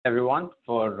everyone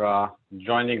for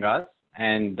joining us.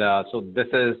 And so this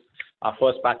is our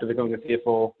first Path to Becoming a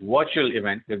CFO virtual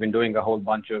event. We've been doing a whole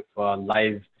bunch of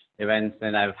live events,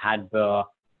 and I've had the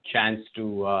chance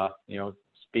to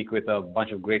speak with a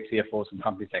bunch of great CFOs from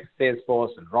companies like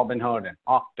Salesforce and Robinhood and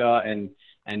Okta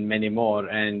and many more,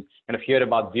 and kind of hear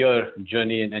about their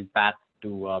journey and path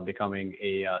to becoming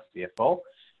a CFO.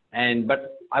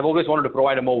 But I've always wanted to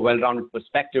provide a more well-rounded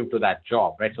perspective to that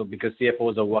job, right? So because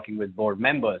CFOs are working with board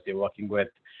members, they're working with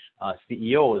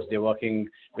CEOs, they're working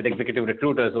with executive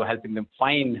recruiters who are helping them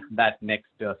find that next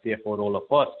CFO role or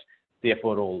first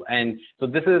CFO role. And so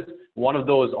this is one of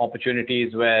those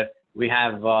opportunities where we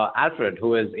have Alfred,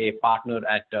 who is a partner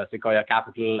at Sequoia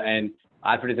Capital. And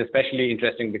Alfred is especially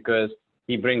interesting because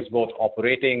he brings both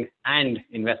operating and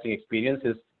investing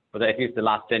experiences. For at least the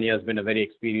last 10 years, been a very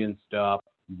experienced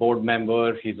board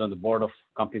member. He's on the board of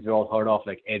companies we've all heard of,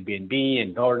 like Airbnb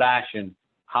and DoorDash and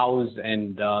House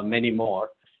and many more.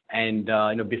 And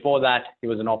before that, he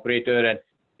was an operator.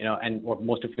 And what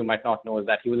most of you might not know is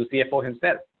that he was a CFO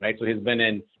himself, right? So he's been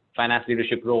in finance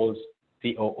leadership roles,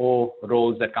 COO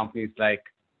roles at companies like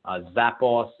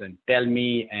Zappos and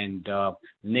Tellme and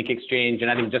Nick Exchange. And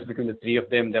I think just between the three of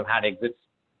them, they've had exits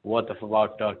worth of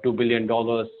about $2 billion.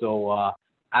 So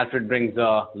Alfred brings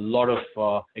a lot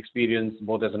of experience,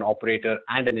 both as an operator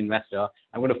and an investor.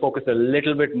 I'm going to focus a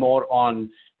little bit more on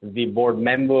the board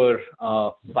member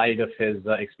side of his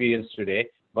experience today.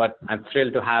 But I'm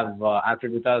thrilled to have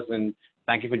Alfred with us, and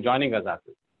thank you for joining us,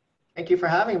 Alfred. Thank you for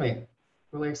having me.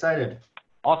 Really excited.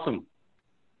 Awesome.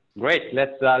 Great.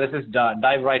 Let's just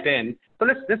dive right in. So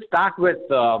let's start with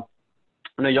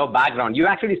your background. You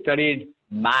actually studied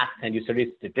math and you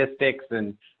studied statistics,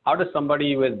 and how does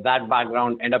somebody with that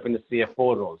background end up in the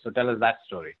CFO role? So tell us that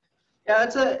story. Yeah,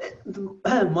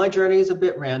 my journey is a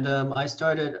bit random. I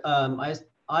started,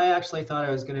 I actually thought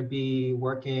I was going to be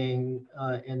working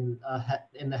in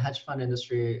the hedge fund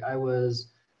industry. I was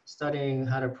studying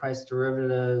how to price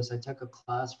derivatives. I took a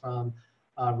class from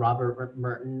Robert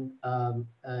Merton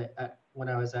when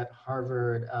I was at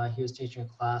Harvard. He was teaching a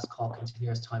class called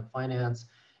Continuous Time Finance.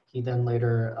 He then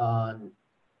later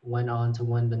went on to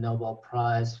win the Nobel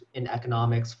Prize in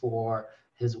economics for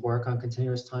his work on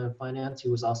continuous time finance. He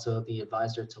was also the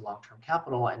advisor to Long-Term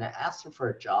Capital, and I asked him for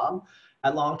a job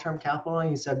at Long-Term Capital,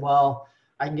 and he said, well,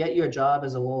 I can get you a job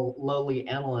as a lowly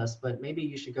analyst, but maybe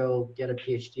you should go get a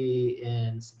PhD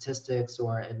in statistics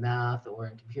or in math or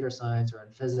in computer science or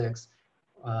in physics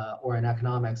or in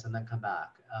economics, and then come back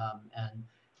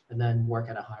and then work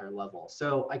at a higher level.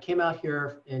 So I came out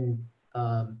here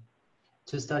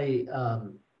to study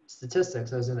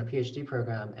statistics. I was in a PhD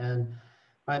program, and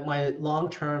my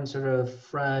long-term sort of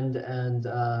friend and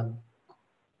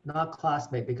not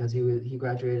classmate, because he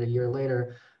graduated a year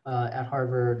later at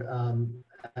Harvard,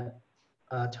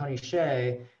 Tony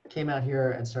Hsieh, came out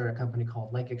here and started a company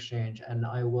called Link Exchange, and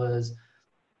I was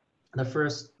the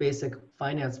first basic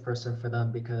finance person for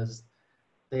them because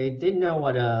they didn't know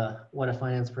what a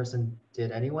finance person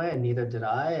did anyway, and neither did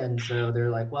I. And so they're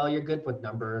like, well, you're good with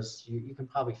numbers. You can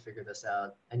probably figure this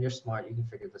out, and you're smart. You can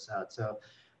figure this out. So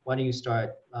why don't you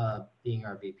start being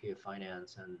our VP of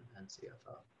finance and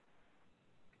CFO?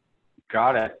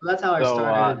 Got it. So that's how I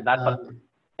started.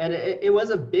 And it was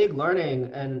a big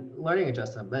learning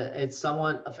adjustment, but it's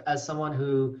as someone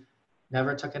who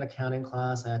never took an accounting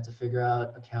class, I had to figure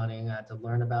out accounting. I had to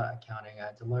learn about accounting. I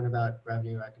had to learn about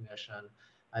revenue recognition.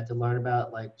 I had to learn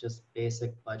about just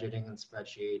basic budgeting and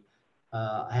spreadsheet.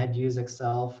 I had used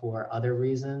Excel for other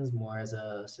reasons, more as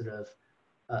a sort of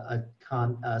a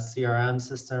CRM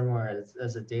system or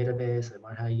as a database. I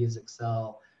learned how to use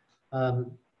Excel.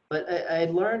 But I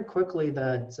learned quickly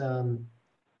that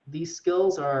these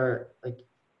skills are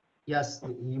yes,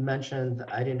 you mentioned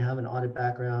I didn't have an audit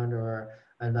background or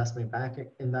investing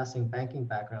banking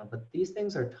background, but these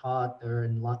things are taught. They're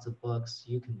in lots of books.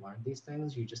 You can learn these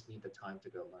things. You just need the time to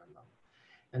go learn them.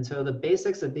 And so the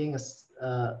basics of being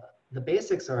the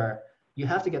basics are, you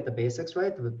have to get the basics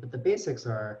right, but the basics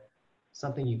are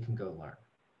something you can go learn.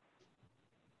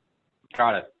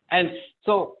 Got it. And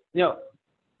so,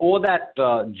 over that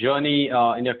journey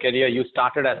in your career, you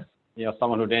started as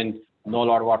someone who didn't know a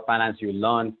lot about finance. You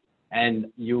learned,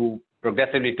 and you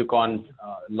progressively took on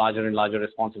larger and larger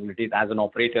responsibilities as an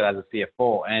operator, as a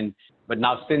CFO. But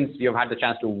now, since you've had the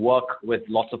chance to work with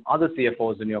lots of other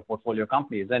CFOs in your portfolio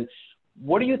companies, and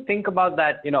what do you think about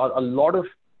that? A lot of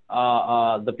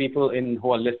the people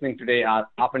who are listening today are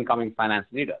up-and-coming finance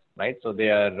leaders, right? So they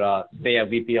are, say, a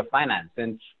VP of finance.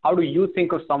 And how do you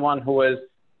think of someone who is,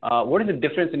 what is the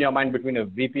difference in your mind between a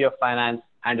VP of finance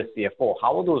and a CFO?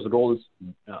 How are those roles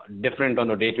different on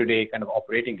a day-to-day kind of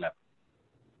operating level?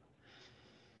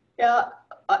 Yeah,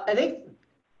 I think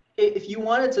if you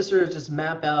wanted to sort of just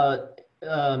map out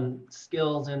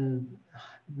skills in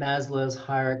Maslow's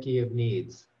hierarchy of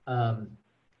needs, in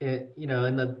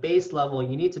the base level,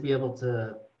 you need to be able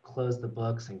to close the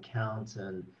books and count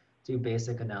and do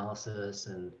basic analysis.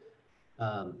 And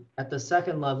at the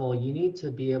second level, you need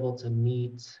to be able to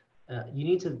you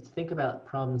need to think about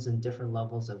problems in different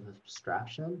levels of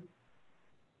abstraction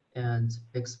and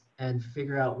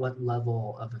figure out what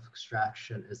level of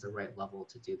abstraction is the right level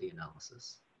to do the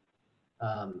analysis.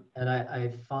 And I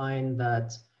find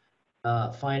that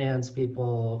finance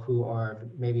people who are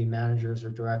maybe managers or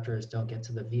directors don't get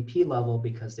to the VP level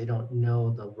because they don't know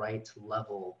the right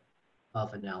level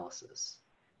of analysis.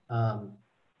 And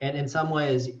in some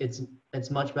ways, it's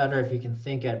much better if you can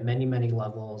think at many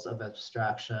levels of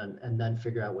abstraction and then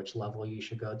figure out which level you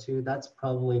should go to. That's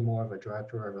probably more of a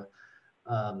director of a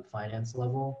finance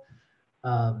level.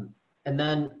 And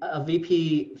then a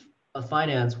VP of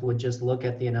finance would just look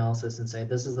at the analysis and say,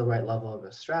 this is the right level of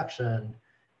abstraction.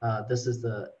 This is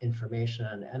the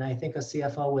information. And I think a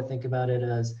CFO would think about it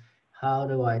as, how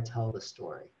do I tell the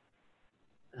story?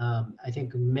 I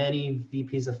think many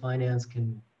VPs of finance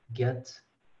can get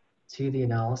to the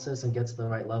analysis and get to the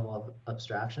right level of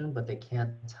abstraction, but they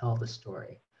can't tell the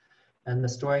story. And the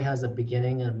story has a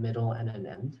beginning, a middle, and an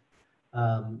end.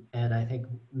 And I think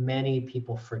many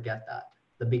people forget that.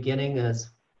 The beginning is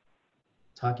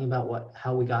talking about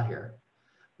how we got here.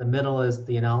 The middle is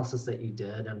the analysis that you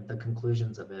did and the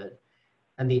conclusions of it.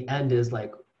 And the end is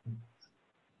like,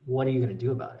 what are you going to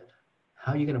do about it?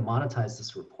 How are you going to monetize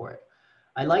this report?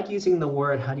 I like using the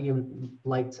word, how are you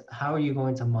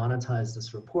going to monetize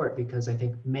this report? Because I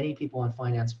think many people in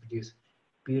finance produce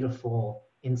beautiful,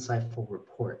 insightful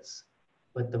reports,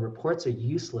 but the reports are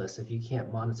useless if you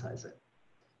can't monetize it.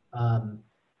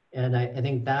 And I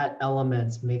think that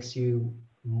element makes you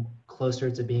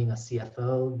closer to being a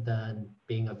CFO than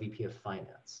being a VP of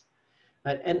finance.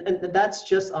 And that's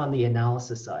just on the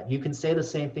analysis side. You can say the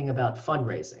same thing about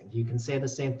fundraising. You can say the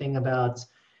same thing about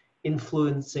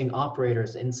influencing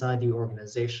operators inside the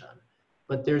organization.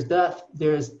 But there's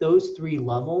those three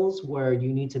levels where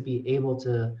you need to be able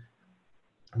to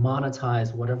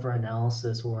monetize whatever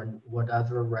analysis or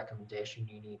whatever recommendation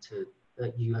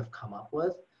that you have come up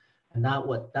with. And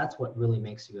that's what really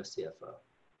makes you a CFO.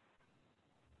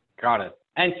 Got it.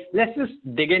 And let's just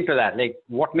dig into that. Like,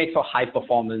 what makes a high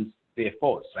performance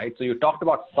CFOs, right? So you talked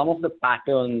about some of the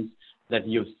patterns that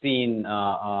you've seen,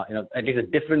 at least a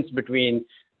difference between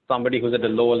somebody who's at a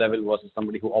lower level versus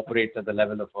somebody who operates at the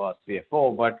level of a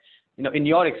CFO. But, in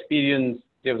your experience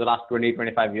over the last 20,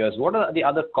 25 years, what are the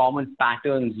other common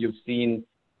patterns you've seen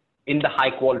in the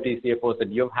high quality CFOs that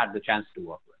you've had the chance to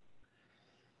work with?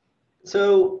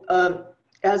 So,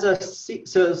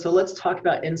 so let's talk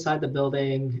about inside the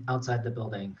building, outside the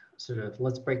building.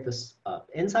 Let's break this up.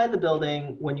 Inside the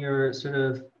building, when you're sort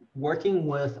of working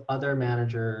with other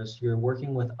managers, you're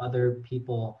working with other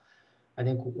people, I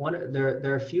think there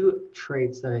are a few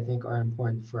traits that I think are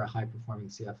important for a high performing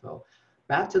CFO.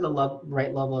 Back to the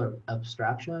right level of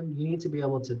abstraction, you need to be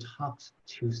able to talk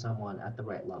to someone at the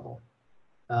right level.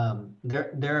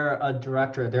 They're a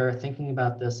director, they're thinking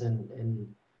about this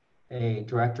in a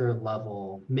director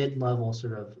level, mid-level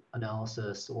sort of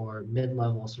analysis or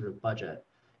mid-level sort of budget.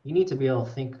 You need to be able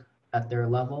to think at their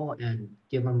level and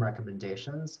give them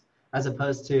recommendations, as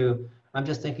opposed to, I'm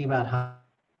just thinking about high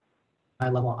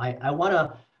level.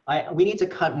 We need to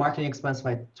cut marketing expense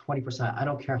by 20%. I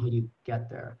don't care how you get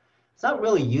there. It's not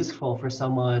really useful for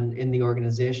someone in the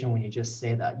organization when you just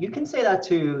say that. You can say that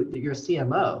to your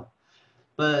CMO,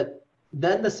 but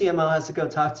then the CMO has to go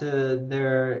talk to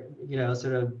their,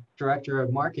 sort of director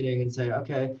of marketing and say,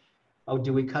 okay,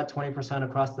 do we cut 20%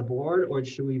 across the board, or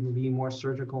should we be more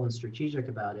surgical and strategic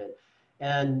about it?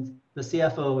 And the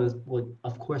CFO would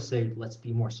of course say, let's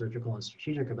be more surgical and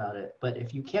strategic about it. But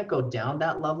if you can't go down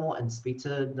that level and speak to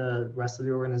the rest of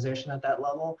the organization at that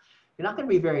level, you're not going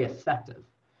to be very effective.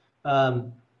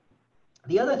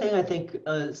 The other thing I think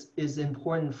is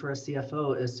important for a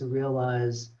CFO is to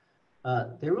realize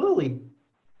they really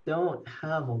don't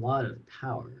have a lot of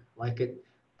power.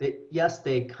 Yes,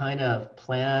 they kind of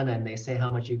plan and they say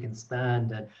how much you can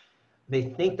spend, and they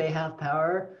think they have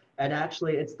power. And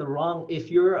actually, it's the wrong. If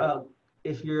you're a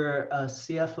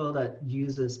CFO that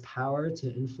uses power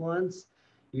to influence,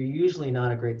 you're usually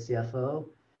not a great CFO.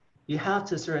 You have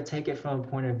to sort of take it from a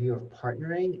point of view of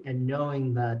partnering and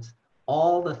knowing that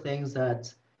all the things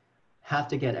that have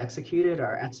to get executed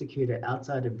are executed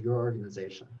outside of your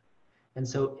organization. And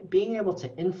so being able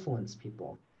to influence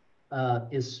people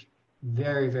is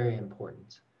very, very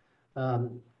important.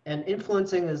 And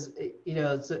influencing is,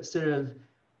 sort of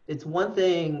it's one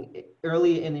thing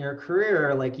early in your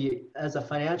career, like you as a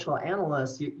financial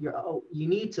analyst, you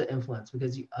need to influence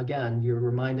because again, you're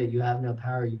reminded you have no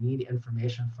power. You need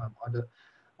information from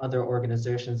other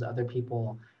organizations, other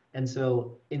people. And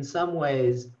so in some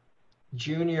ways,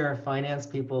 junior finance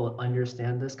people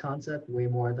understand this concept way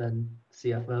more than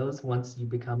CFOs. Once you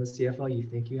become a CFO, you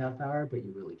think you have power, but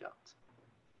you really don't.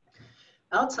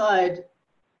 Outside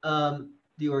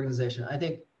the organization, I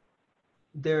think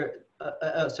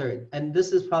sorry, and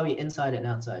this is probably inside and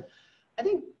outside. I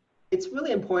think it's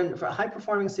really important for high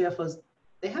performing CFOs.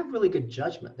 They have really good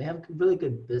judgment. They have really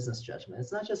good business judgment.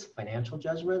 It's not just financial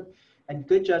judgment, and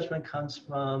good judgment comes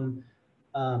from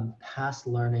past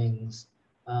learnings.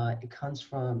 It comes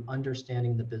from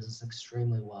understanding the business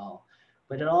extremely well,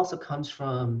 but it also comes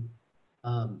from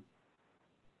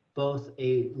both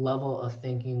a level of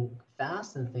thinking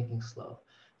fast and thinking slow.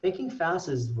 Thinking fast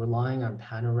is relying on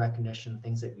pattern recognition,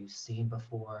 things that you've seen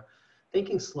before.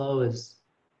 Thinking slow is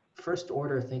first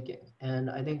order thinking. And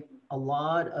I think a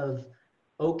lot of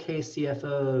okay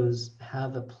CFOs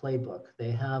have a playbook.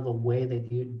 They have a way they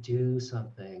do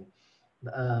something.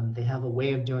 They have a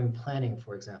way of doing planning,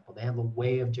 for example. They have a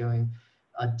way of doing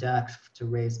a deck to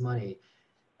raise money.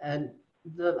 And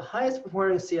the highest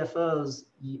performing CFOs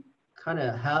kind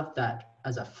of have that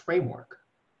as a framework,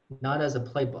 not as a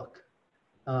playbook.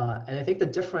 And I think the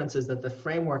difference is that the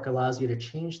framework allows you to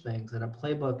change things, and a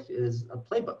playbook is a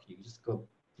playbook. You just go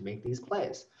make these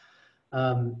plays.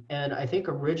 And I think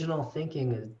original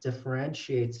thinking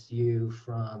differentiates you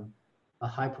from a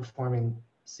high-performing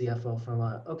CFO from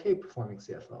an okay-performing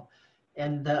CFO.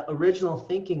 And that original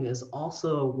thinking is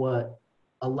also what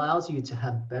allows you to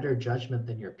have better judgment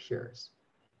than your peers.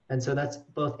 And so that's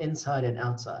both inside and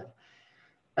outside.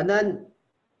 And then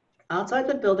outside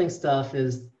the building stuff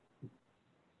is,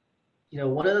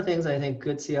 one of the things I think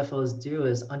good CFOs do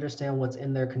is understand what's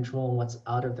in their control and what's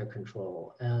out of their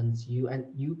control. And you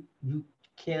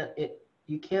can't,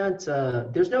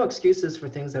 there's no excuses for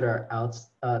things that are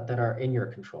that are in your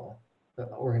control, the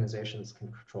organizations can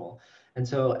control. And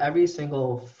so every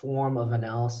single form of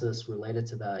analysis related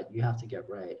to that, you have to get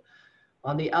right.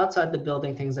 On the outside the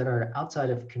building, things that are outside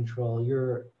of control,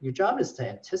 your job is to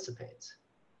anticipate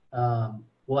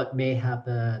what may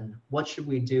happen, what should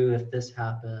we do if this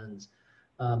happens.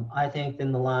 I think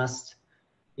in the last,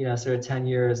 sort of 10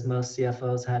 years, most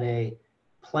CFOs had a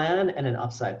plan and an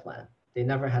upside plan. They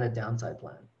never had a downside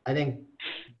plan. I think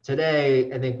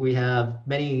today, we have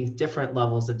many different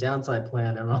levels of downside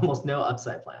plan and almost no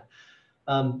upside plan.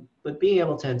 But being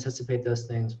able to anticipate those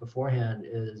things beforehand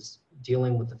is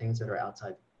dealing with the things that are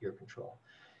outside your control.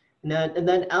 And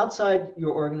then outside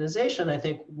your organization, I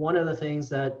think one of the things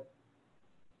that,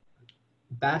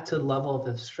 back to the level of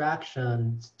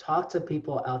abstraction, talk to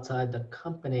people outside the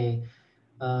company.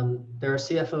 There are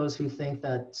CFOs who think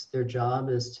that their job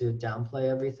is to downplay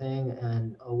everything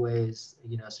and always,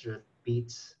 sort of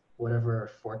beat whatever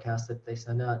forecast that they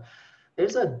send out.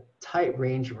 There's a tight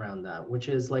range around that, which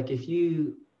is like if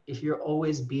you're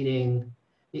always beating,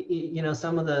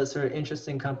 some of the sort of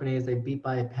interesting companies, they beat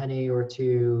by a penny or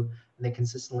two, and they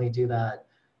consistently do that.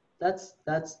 That's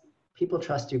people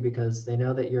trust you because they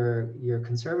know that you're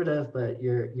conservative, but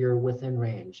you're within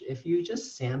range. If you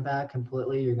just sandbag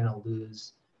completely, you're going to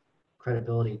lose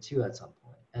credibility too at some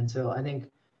point. And so I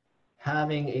think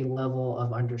having a level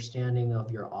of understanding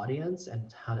of your audience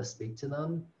and how to speak to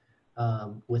them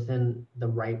within the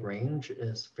right range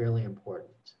is fairly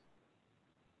important.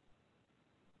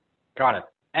 Got it.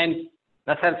 And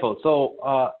that's helpful.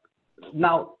 So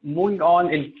now moving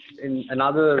on in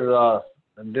another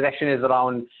direction is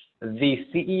around the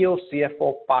CEO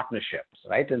CFO partnerships,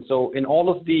 right? And so in all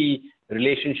of the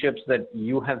relationships that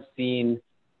you have seen,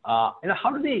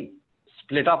 how do they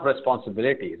split up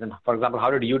responsibilities? And for example, how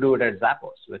did you do it at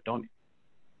Zappos with Tony?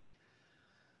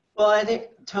 Well, I think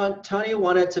Tony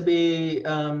wanted to be,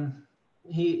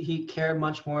 he cared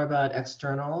much more about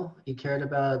external. He cared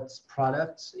about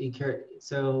products.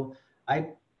 So I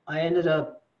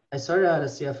started out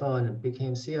as CFO and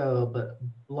became COO, but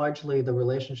largely the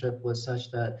relationship was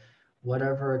such that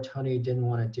whatever Tony didn't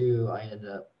want to do, I ended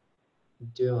up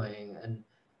doing. And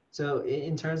so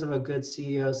in terms of a good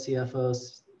CEO, CFO,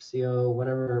 COO,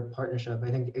 whatever partnership, I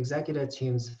think executive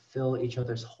teams fill each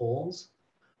other's holes.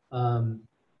 I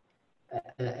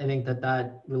think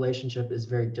that relationship is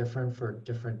very different for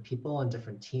different people and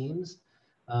different teams.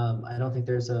 I don't think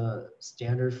there's a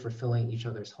standard for filling each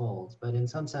other's holes, but in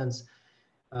some sense,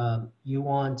 you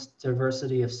want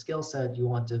diversity of skill set, you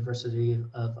want diversity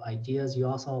of ideas, you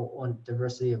also want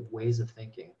diversity of ways of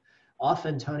thinking.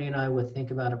 Often Tony and I would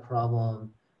think about a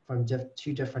problem from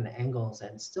two different angles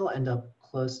and still end up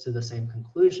close to the same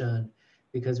conclusion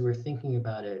because we're thinking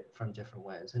about it from different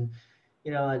ways. And,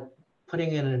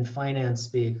 putting it in finance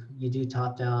speak, you do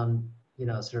top-down,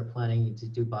 sort of planning, you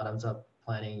do bottoms-up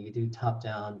planning, you do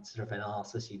top-down sort of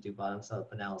analysis, you do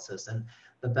bottoms-up analysis. And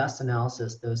the best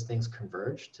analysis, those things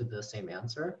converge to the same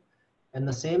answer. And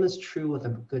the same is true with a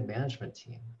good management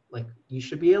team. Like, you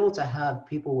should be able to have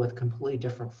people with completely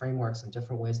different frameworks and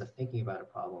different ways of thinking about a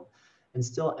problem and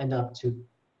still end up to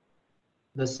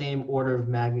the same order of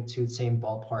magnitude, same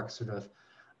ballpark sort of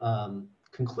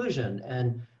conclusion.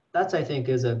 And that's, I think,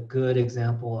 is a good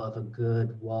example of a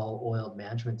good, well-oiled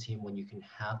management team when you can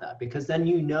have that, because then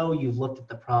you've looked at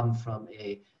the problem from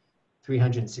a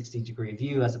 360-degree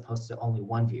view as opposed to only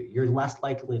one view. You're less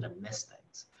likely to miss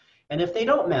things. And if they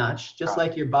don't match, just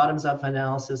like your bottoms-up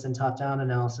analysis and top-down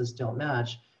analysis don't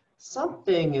match,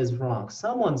 something is wrong.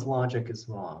 Someone's logic is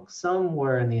wrong.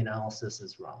 Somewhere in the analysis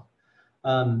is wrong.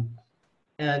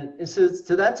 And so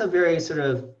that's a very sort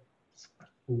of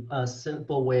a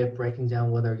simple way of breaking down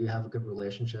whether you have a good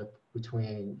relationship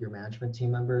between your management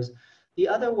team members. The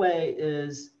other way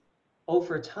is,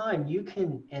 over time, you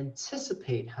can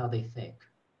anticipate how they think.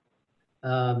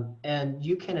 And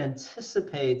you can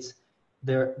anticipate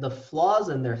the flaws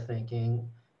in their thinking,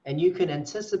 and you can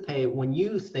anticipate when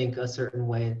you think a certain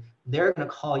way, they're going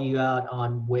to call you out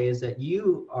on ways that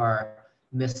you are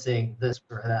missing this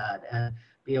or that, and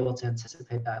be able to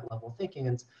anticipate that level of thinking.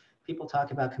 And people talk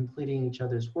about completing each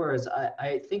other's words.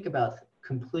 I think about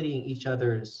completing each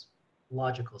other's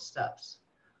logical steps,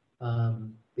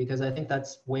 because I think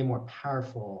that's way more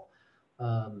powerful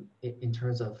in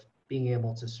terms of being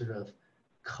able to sort of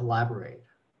collaborate,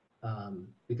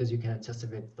 because you can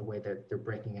anticipate the way that they're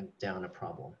breaking it down a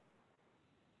problem.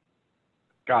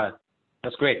 Got it.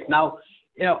 That's great. Now,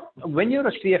 when you're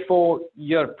a CFO,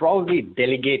 you're probably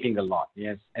delegating a lot.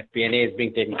 Yes, FP&A is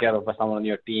being taken care of by someone on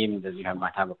your team. Then you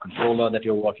might have a controller that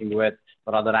you're working with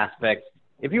for other aspects.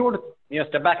 If you were to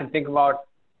step back and think about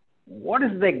what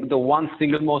is the one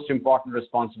single most important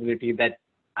responsibility that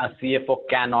a CFO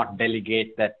cannot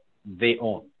delegate that they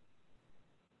own?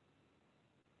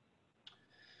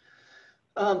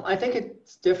 I think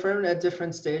it's different at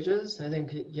different stages. I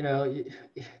think,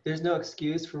 there's no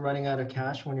excuse for running out of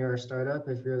cash when you're a startup.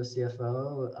 If you're the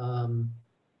CFO,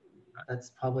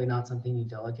 that's probably not something you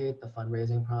delegate, the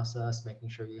fundraising process, making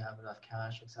sure you have enough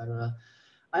cash, et cetera.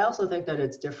 I also think that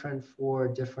it's different for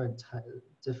different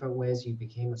ways you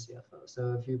became a CFO.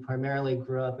 So if you primarily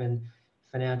grew up in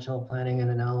financial planning and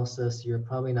analysis, you're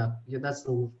probably not, that's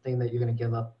the thing that you're going to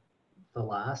give up the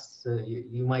last. So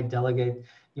you might delegate,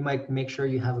 you might make sure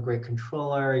you have a great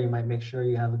controller, you might make sure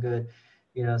you have a good,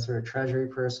 sort of treasury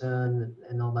person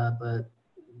and all that. But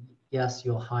yes,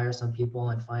 you'll hire some people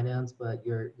in finance, but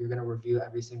you're going to review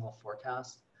every single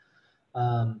forecast.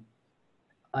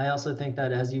 I also think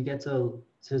that as you get to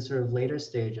sort of later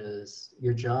stages,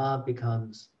 your job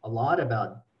becomes a lot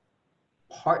about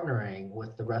partnering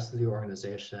with the rest of the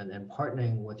organization and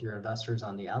partnering with your investors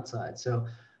on the outside. So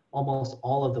almost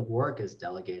all of the work is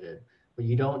delegated, but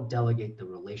you don't delegate the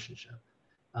relationship.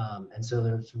 And so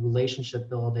there's relationship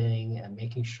building and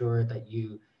making sure that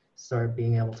you start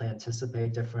being able to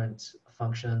anticipate different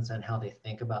functions and how they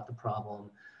think about the problem,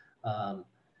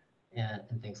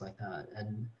 and things like that.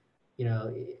 And,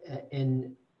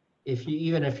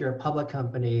 even if you're a public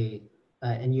company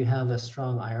and you have a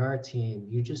strong IR team,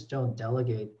 you just don't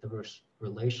delegate the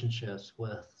relationships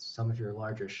with some of your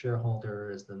larger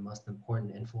shareholders, the most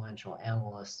important influential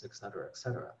analysts, et cetera, et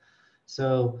cetera.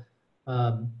 So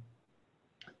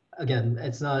again,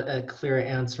 it's not a clear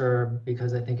answer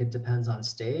because I think it depends on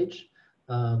stage.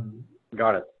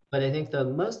 Got it. But I think the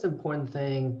most important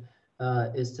thing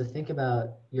is to think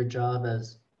about your job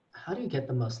as, how do you get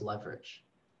the most leverage?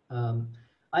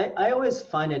 I always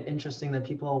find it interesting that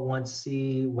people want to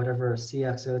see whatever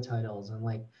CXO titles, and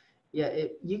like, yeah,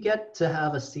 you get to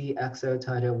have a CXO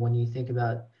title when you think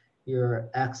about your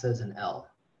X as an L.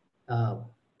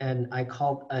 And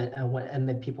and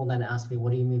then people then ask me,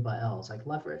 what do you mean by L? It's like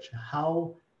leverage.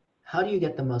 How do you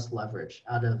get the most leverage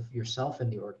out of yourself and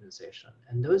the organization?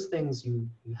 And those things you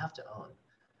have to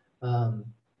own.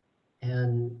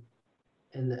 And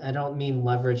I don't mean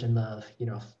leverage in the,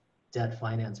 debt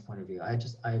finance point of view.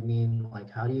 I mean,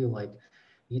 like, how do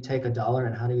you take $1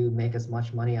 and how do you make as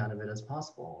much money out of it as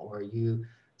possible? Or you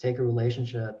take a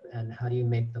relationship and how do you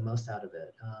make the most out of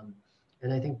it?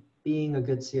 And I think being a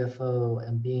good CFO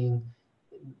and being,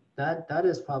 that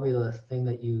is probably the thing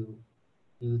that you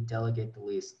delegate the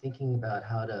least, thinking about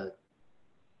how to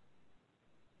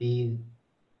be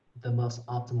the most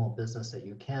optimal business that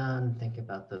you can, think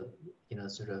about the,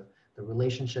 sort of the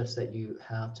relationships that you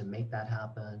have to make that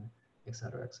happen, et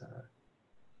cetera, et cetera.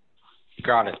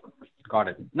 Got it. Got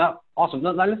it. Now, awesome.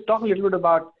 Now let's talk a little bit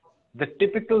about the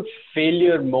typical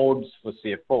failure modes for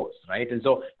CFOs, right? And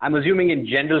so I'm assuming in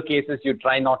general cases, you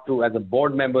try not to, as a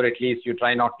board member at least, you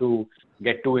try not to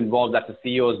get too involved. That's the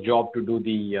CEO's job to do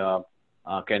the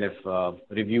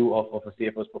review of a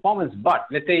CFO's performance. But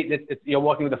let's say you're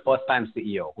working with a first-time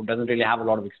CEO who doesn't really have a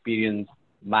lot of experience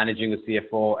managing a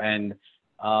CFO. And,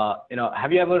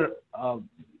 have you ever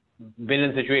been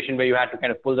in a situation where you had to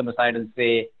kind of pull them aside and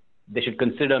say, they should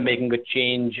consider making a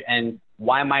change, and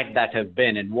why might that have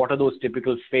been? And what are those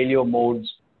typical failure modes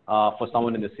for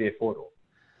someone in the CFO role?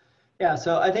 Yeah,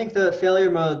 so I think the failure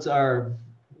modes are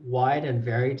wide and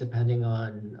varied depending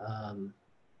on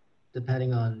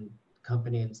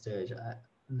company and stage.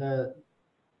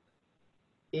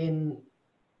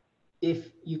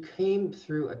 If you came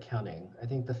through accounting, I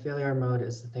think the failure mode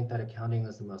is to think that accounting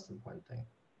is the most important thing.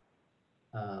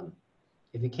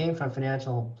 If you came from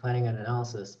financial planning and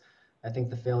analysis, I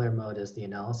think the failure mode is the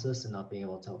analysis and not being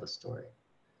able to tell the story.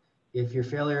 If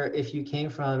you came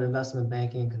from investment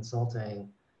banking and consulting,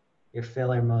 your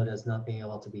failure mode is not being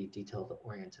able to be detail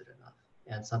oriented enough.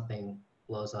 And something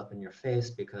blows up in your face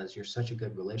because you're such a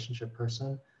good relationship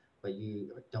person, but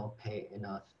you don't pay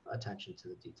enough attention to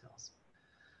the details.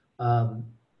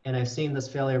 And I've seen this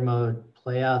failure mode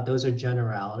play out. Those are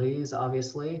generalities,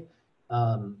 obviously.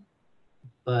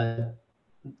 But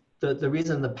the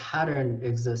reason the pattern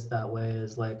exists that way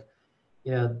is like,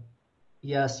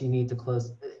 yes, you need to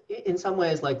close. In some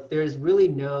ways, like there's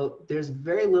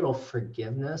very little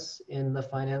forgiveness in the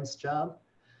finance job.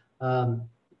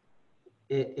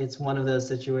 It's one of those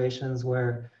situations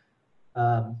where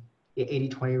the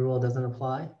 80-20 rule doesn't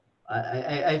apply.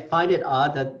 I find it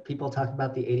odd that people talk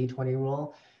about the 80-20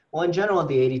 rule. Well, in general,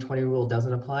 the 80-20 rule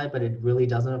doesn't apply, but it really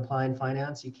doesn't apply in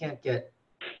finance. You can't get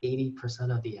 80%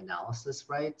 of the analysis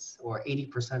rights or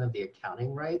 80% of the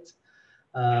accounting rights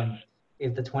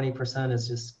if the 20% is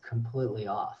just completely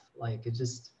off. Like it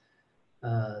just,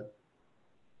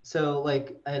 so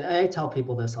like, and I tell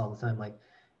people this all the time, like,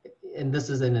 and this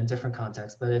is in a different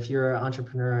context, but if you're an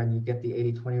entrepreneur and you get the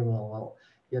 80-20 rule,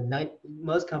 well,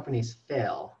 most companies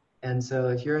fail. And so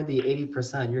if you're the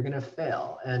 80%, you're gonna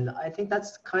fail. And I think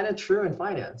that's kind of true in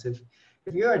finance. If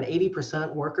you're an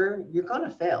 80% worker, you're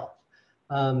gonna fail.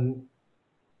 And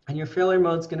your failure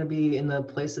mode's gonna be in the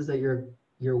places that you're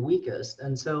weakest.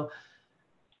 And so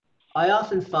I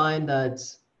often find that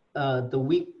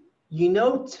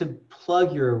to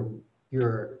plug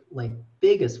your like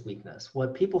biggest weakness.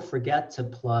 What people forget to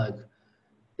plug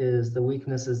is the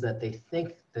weaknesses that they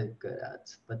think they're good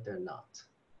at, but they're not.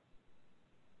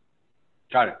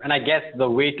 Got it. And I guess the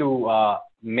way to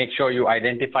make sure you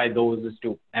identify those is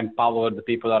to empower the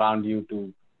people around you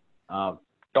to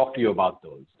talk to you about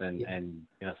those and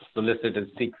solicit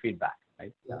and seek feedback,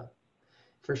 right? Yeah,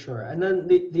 for sure. And then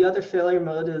the other failure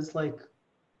mode is like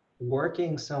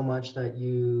working so much that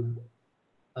you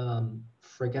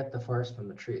forget the forest from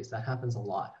the trees. That happens a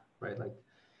lot, right? Like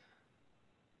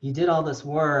you did all this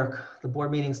work, the board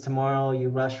meeting's tomorrow, you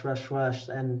rush,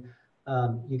 and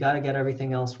you got to get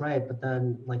everything else right, but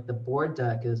then like the board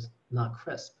deck is not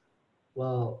crisp.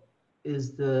 Well,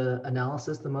 is the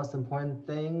analysis the most important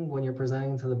thing when you're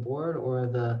presenting to the board, or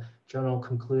the general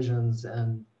conclusions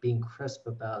and being crisp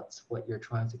about what you're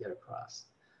trying to get across?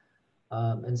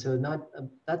 And so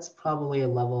that's probably a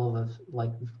level of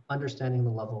like understanding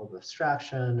the level of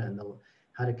abstraction and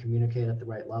how to communicate at the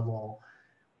right level.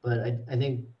 But I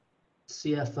think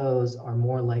CFOs are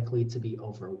more likely to be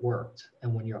overworked.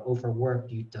 And when you're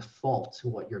overworked, you default to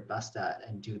what you're best at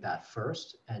and do that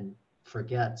first and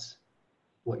forget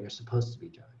what you're supposed to be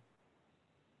doing.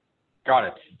 Got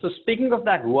it. So speaking of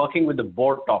that, working with the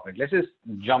board topic, let's just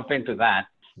jump into that.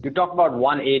 You talked about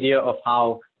one area of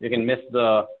how you can miss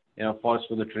the forest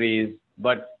for the trees,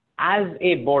 but as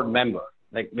a board member,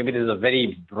 like maybe this is a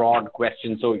very broad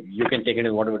question, so you can take it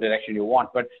in whatever direction you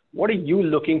want, but what are you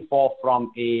looking for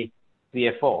from a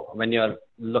CFO when you're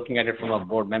looking at it from a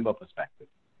board member perspective?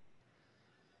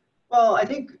 Well, I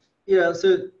think,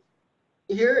 so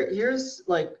here's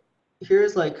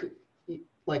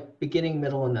beginning,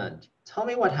 middle, and end. Tell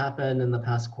me what happened in the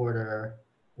past quarter.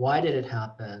 Why did it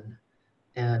happen?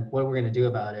 And what are we going to do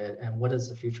about it? And what does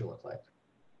the future look like?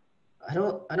 I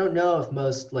don't know if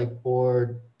most like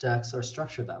board decks are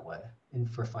structured that way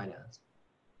for finance.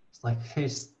 It's like they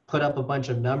just put up a bunch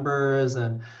of numbers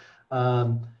and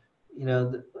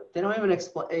they don't even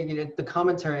explain. The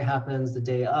commentary happens the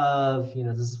day of.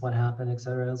 This is what happened, et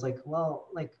cetera. It's like, well,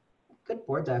 like good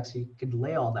board decks, you could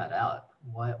lay all that out.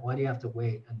 Why do you have to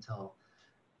wait until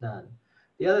then?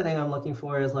 The other thing I'm looking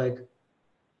for is like,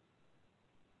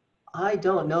 I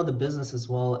don't know the business as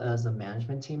well as a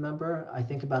management team member. I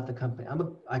think about the company.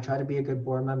 I try to be a good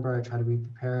board member. I try to be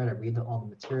prepared. I read all the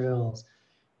materials,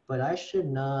 but I should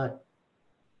not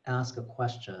ask a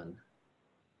question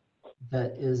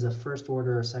that is a first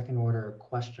order or second order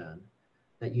question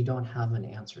that you don't have an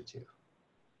answer to.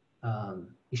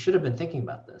 You should have been thinking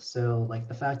about this. So like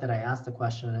the fact that I asked the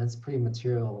question, and it's pretty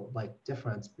material like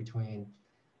difference between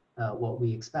what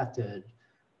we expected.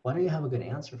 Why don't you have a good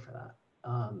answer for that?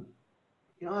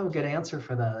 You don't have a good answer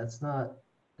for that. It's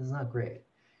not great.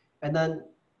 And then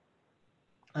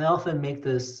I often make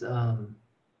this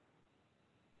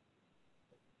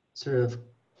sort of,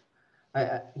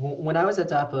 when I was at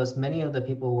Dapos, many of the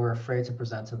people were afraid to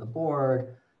present to the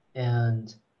board,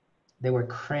 and they would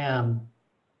cram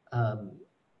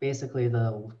basically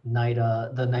the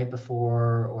night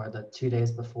before or the 2 days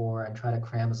before and try to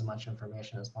cram as much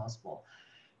information as possible.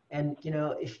 And you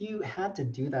know, if you had to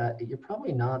do that, you're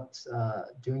probably not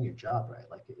doing your job right.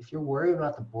 Like if you're worried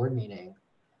about the board meeting,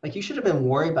 like you should have been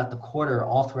worried about the quarter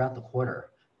all throughout the quarter.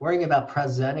 Worrying about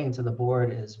presenting to the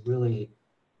board is really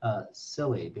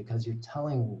silly because you're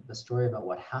telling the story about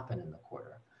what happened in the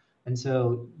quarter. And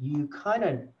so you kind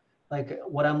of, like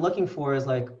what I'm looking for is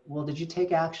like, well, did you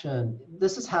take action?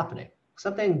 This is happening.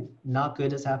 Something not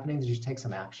good is happening. Did you take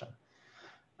some action?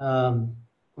 Or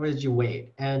did you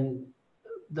wait? And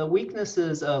the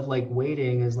weaknesses of like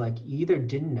waiting is like you either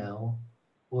didn't know,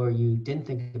 or you didn't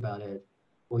think about it,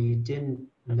 or you didn't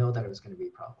know that it was going to be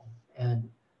a problem. And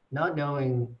not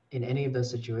knowing in any of those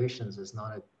situations is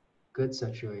not a good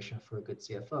situation for a good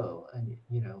CFO. And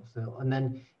you know, so and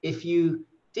then if you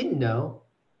didn't know,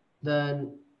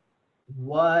 then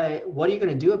what are you going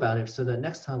to do about it so that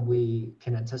next time we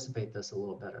can anticipate this a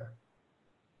little better?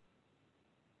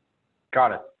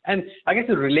 Got it. And I guess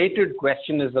a related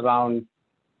question is around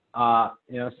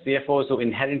CFOs who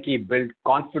inherently build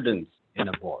confidence in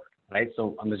a board, right?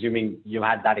 So I'm assuming you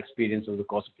had that experience over the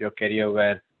course of your career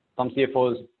where some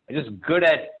CFOs are just good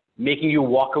at making you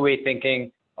walk away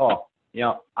thinking, oh,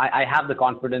 I have the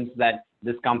confidence that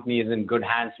this company is in good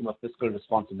hands from a fiscal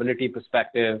responsibility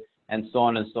perspective, and so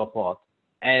on and so forth.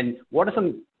 And what are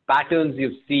some patterns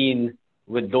you've seen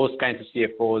with those kinds of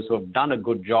CFOs who have done a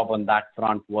good job on that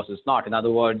front versus not? In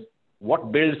other words,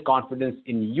 what builds confidence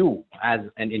in you as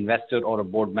an investor or a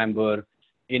board member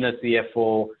in a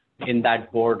CFO in that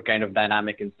board kind of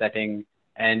dynamic and setting?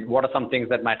 And what are some things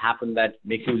that might happen that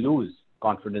make you lose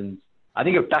confidence? I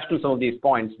think you've touched on some of these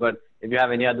points, but if you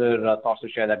have any other thoughts to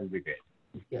share, that would be great.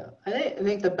 Yeah, I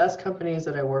think the best companies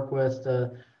that I work with,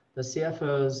 the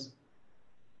CFOs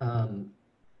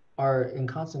are in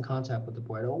constant contact with the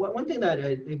board. One thing that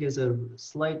I think is a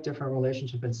slight different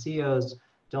relationship, and CEOs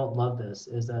don't love this,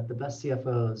 is that the best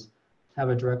CFOs have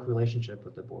a direct relationship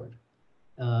with the board.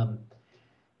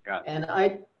 And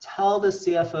I tell the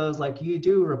CFOs, like, you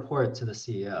do report to the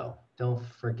CEO. Don't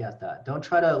forget that. Don't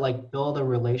try to like build a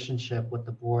relationship with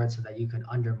the board so that you can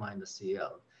undermine the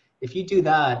CEO. If you do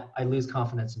that, I lose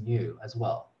confidence in you as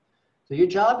well. So your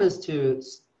job is to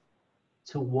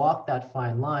walk that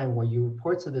fine line where you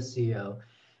report to the CEO,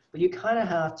 but you kind of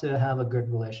have to have a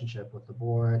good relationship with the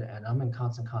board. And I'm in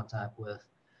constant contact with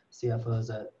CFOs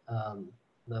at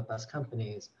the best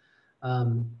companies.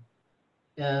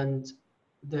 And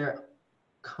they're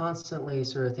constantly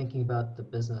sort of thinking about the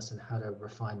business and how to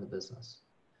refine the business.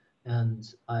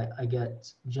 And I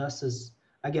get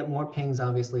more pings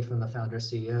obviously from the founder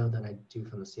CEO than I do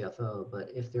from the CFO, but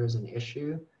if there's an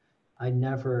issue, I'm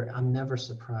never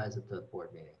surprised at the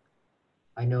board meeting.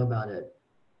 I know about it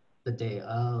the day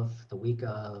of, the week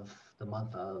of, the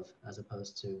month of, as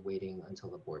opposed to waiting until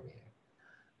the board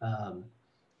meeting.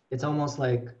 It's almost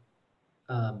like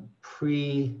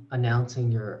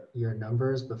pre-announcing your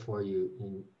numbers before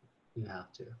you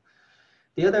have to.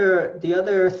 The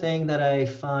other thing that I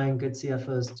find good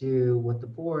CFOs do with the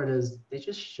board is they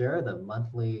just share the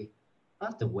monthly. I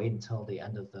have to wait until the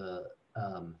end of the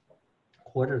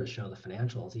quarter to show the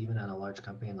financials. Even at a large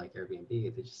company like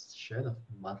Airbnb, they just share the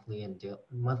monthly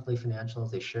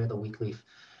financials. They share the weekly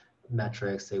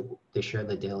metrics. They share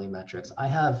the daily metrics. I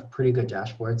have pretty good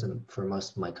dashboards for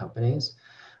most of my companies.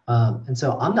 And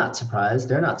so I'm not surprised.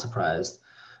 They're not surprised.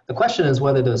 The question is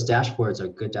whether those dashboards are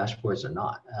good dashboards or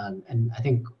not. And I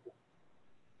think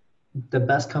the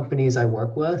best companies I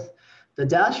work with, the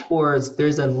dashboards,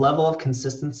 there's a level of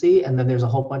consistency, and then there's a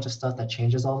whole bunch of stuff that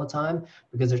changes all the time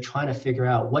because they're trying to figure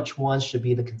out which ones should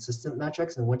be the consistent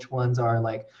metrics and which ones are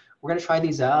like, we're going to try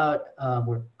these out.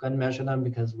 We're going to measure them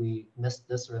because we missed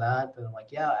this or that. They're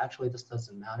like, yeah, actually this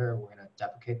doesn't matter. We're going to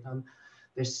deprecate them.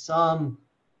 There's some,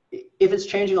 if it's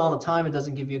changing all the time, it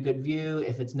doesn't give you a good view.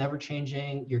 If it's never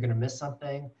changing, you're going to miss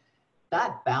something.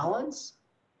 that balance,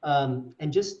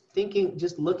 and just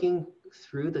looking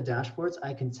through the dashboards,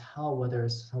 I can tell whether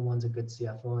someone's a good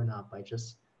CFO or not by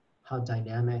just how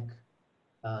dynamic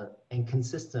and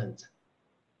consistent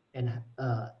and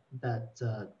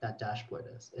that dashboard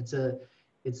is.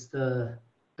 It's the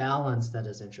balance that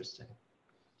is interesting.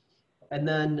 And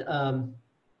then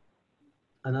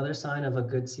another sign of a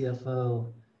good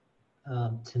CFO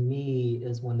to me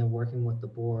is when they're working with the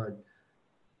board.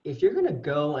 If you're going to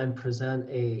go and present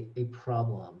a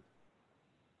problem,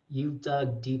 you've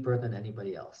dug deeper than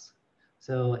anybody else.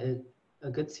 So a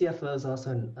good CFO is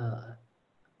also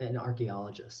an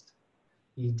archaeologist.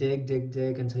 You dig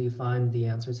until you find the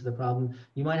answer to the problem.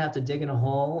 You might have to dig in a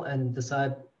hole and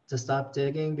decide to stop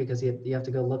digging because you have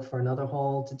to go look for another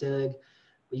hole to dig.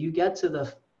 But you get to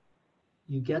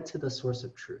the source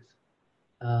of truth,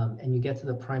 and you get to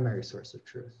the primary source of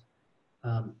truth.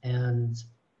 And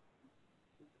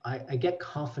I get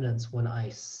confidence when I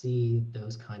see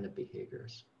those kind of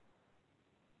behaviors.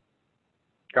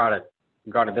 Got it.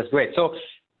 That's great. So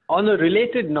on a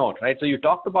related note, right? So you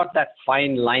talked about that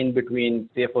fine line between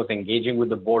CFOs engaging with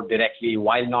the board directly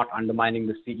while not undermining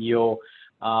the CEO.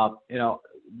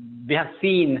 We have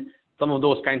seen some of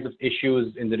those kinds of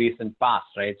issues in the recent past,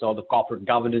 right? So the corporate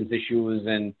governance issues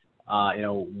and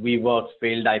WeWork's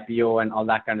failed IPO and all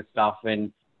that kind of stuff.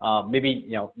 And maybe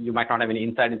you might not have any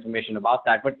inside information about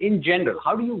that, but in general,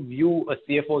 how do you view a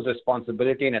CFO's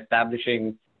responsibility in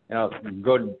establishing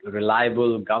good,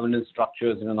 reliable governance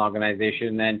structures in an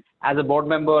organization? And as a board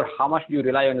member, how much do you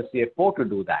rely on a CFO to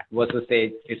do that versus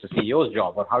say it's a CEO's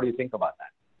job, or how do you think about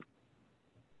that?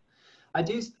 I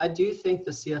do think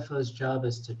the CFO's job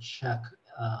is to check,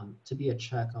 to be a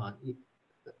check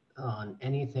on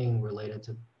anything related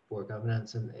to board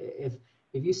governance. And if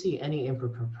you see any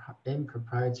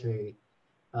impropriety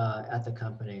at the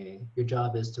company, your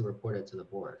job is to report it to the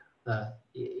board.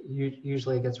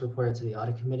 Usually it gets reported to the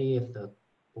audit committee if the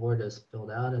board is filled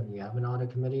out and you have an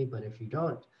audit committee. But if you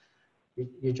don't,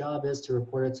 your job is to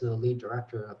report it to the lead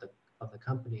director of the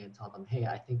company and tell them, hey,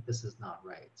 I think this is not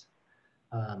right.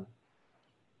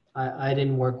 I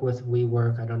didn't work with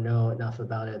WeWork. I don't know enough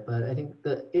about it, but I think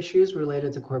the issues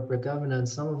related to corporate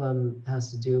governance, some of them has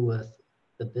to do with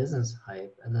the business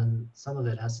hype, and then some of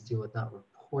it has to do with not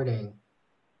reporting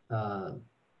the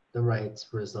right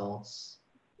results.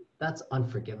 That's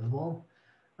unforgivable.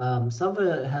 Some of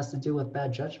it has to do with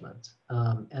bad judgment.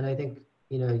 And I think,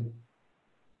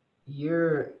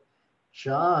 your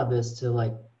job is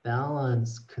to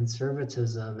balance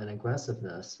conservatism and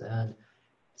aggressiveness and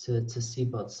to see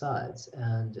both sides.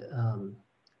 And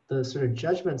the sort of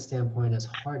judgment standpoint is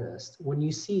hardest. When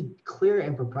you see clear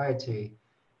impropriety,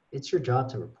 it's your job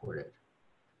to report it.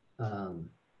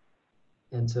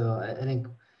 And so I think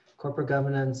corporate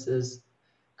governance is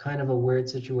kind of a weird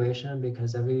situation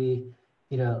because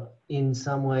in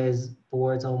some ways,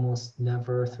 boards almost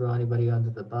never throw anybody under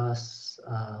the bus.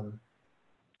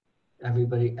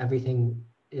 Everything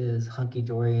is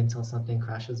hunky-dory until something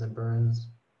crashes and burns.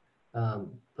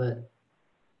 But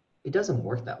it doesn't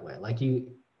work that way.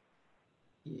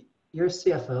 You're a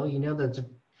CFO, you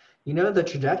know the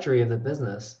trajectory of the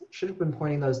business. Should have been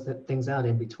pointing those things out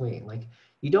in between.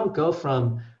 You don't go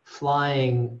from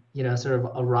flying, sort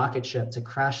of a rocket ship to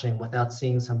crashing without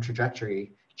seeing some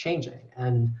trajectory changing.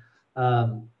 And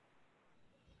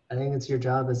I think it's your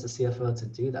job as a CFO to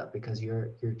do that because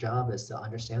your job is to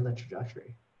understand the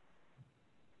trajectory.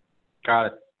 Got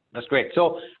it. That's great.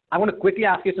 So I want to quickly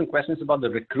ask you some questions about the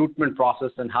recruitment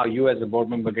process and how you as a board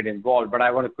member get involved. But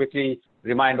I want to quickly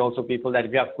remind also people that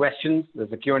if you have questions,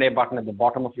 there's a Q&A button at the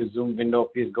bottom of your Zoom window.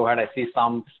 Please go ahead. I see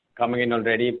some coming in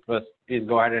already. Please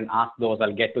go ahead and ask those.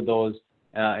 I'll get to those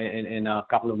in a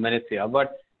couple of minutes here.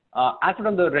 But as for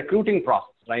the recruiting process,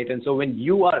 right? And so when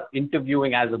you are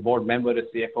interviewing as a board member, a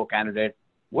CFO candidate,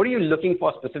 what are you looking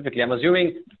for specifically? I'm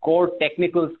assuming core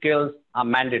technical skills are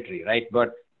mandatory, right?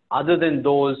 But other than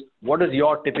those, what does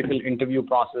your typical interview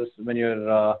process when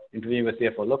you're interviewing a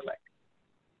CFO look like?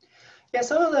 Yeah,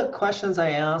 some of the questions I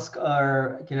ask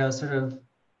are, sort of,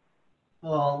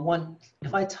 well,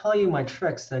 if I tell you my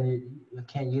tricks, then you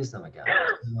can't use them again.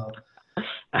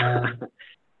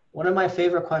 One of my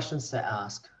favorite questions to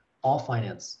ask all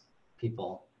finance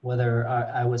people, whether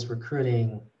I was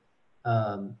recruiting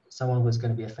someone who's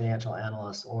going to be a financial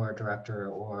analyst or a director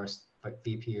or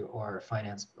VP or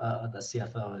finance, the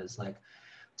CFO is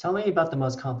tell me about the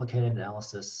most complicated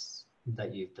analysis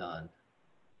that you've done.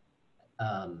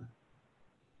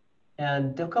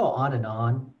 And they'll go on and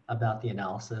on about the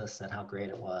analysis and how great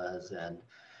it was. And,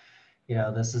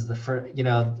 this is the first,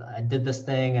 I did this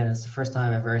thing and it's the first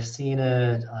time I've ever seen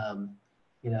it.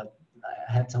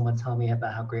 I had someone tell me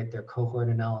about how great their cohort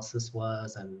analysis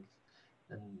was and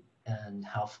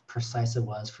how precise it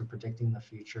was for predicting the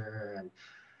future.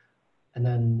 And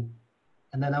then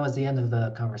that was the end of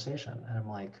the conversation. And I'm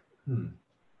like,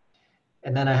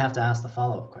 And then I have to ask the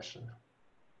follow-up question.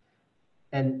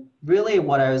 And really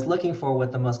what I was looking for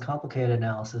with the most complicated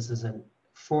analysis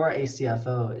for a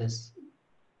CFO is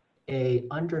a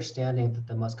understanding that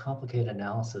the most complicated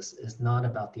analysis is not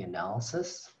about the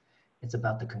analysis, it's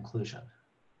about the conclusion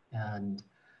and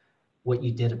what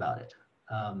you did about it.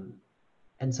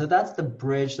 And so that's the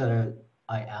bridge that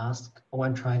I ask, what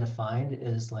I'm trying to find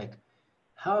is like,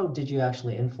 how did you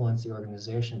actually influence the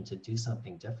organization to do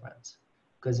something different?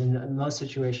 Because in most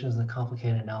situations, the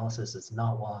complicated analysis is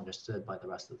not well understood by the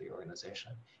rest of the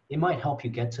organization. It might help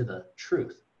you get to the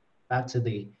truth, back to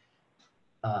the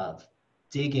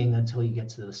digging until you get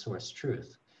to the source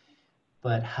truth.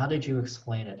 But how did you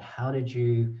explain it? How did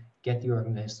you get the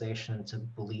organization to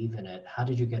believe in it? How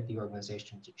did you get the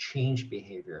organization to change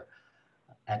behavior?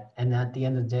 And at the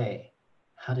end of the day,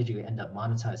 how did you end up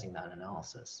monetizing that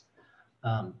analysis?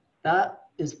 That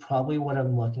is probably what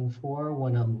I'm looking for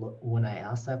when I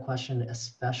ask that question,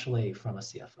 especially from a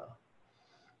CFO.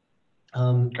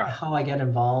 How I get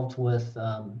involved with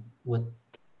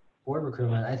board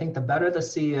recruitment. I think the better the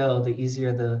CEO, the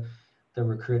easier the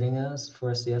recruiting is for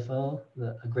a CFO.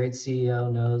 A great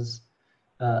CEO knows,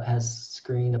 has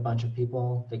screened a bunch of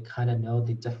people. They kind of know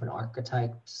the different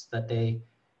archetypes that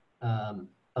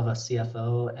of a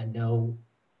CFO and know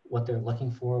what they're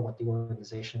looking for, what the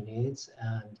organization needs.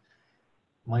 And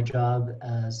my job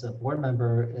as a board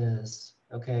member is,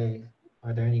 okay,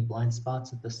 are there any blind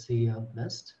spots that the CEO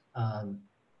missed? And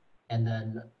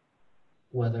then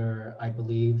whether I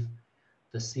believe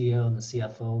the CEO and the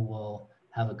CFO will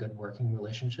have a good working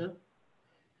relationship,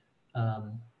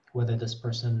 whether this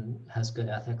person has good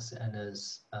ethics and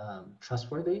is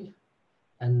trustworthy.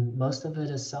 And most of it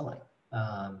is selling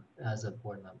as a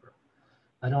board member.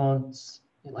 I don't,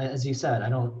 as you said, I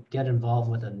don't get involved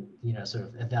with sort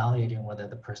of evaluating whether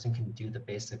the person can do the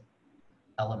basic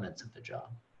elements of the job.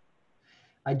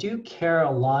 I do care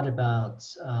a lot about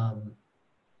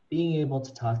being able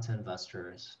to talk to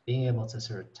investors, being able to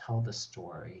sort of tell the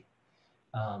story,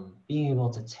 being able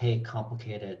to take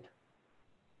complicated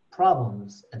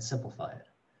problems and simplify it.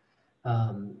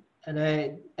 And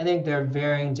I think there are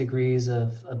varying degrees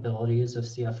of abilities of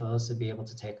CFOs to be able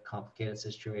to take a complicated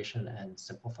situation and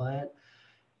simplify it.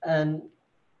 And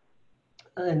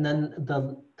then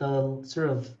the sort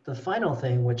of the final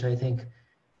thing, which I think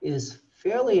is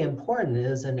fairly important,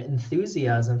 is an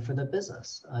enthusiasm for the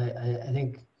business. I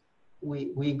think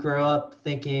we grow up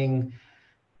thinking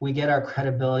we get our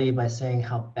credibility by saying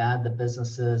how bad the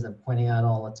business is and pointing out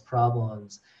all its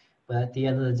problems. But at the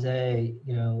end of the day,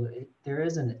 there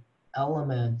is an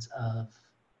element of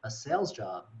a sales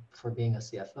job for being a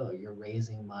CFO. You're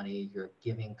raising money, you're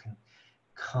giving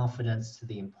confidence to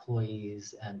the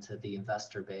employees and to the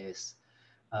investor base.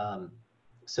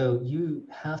 So you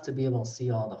have to be able to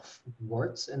see all the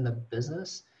warts in the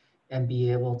business and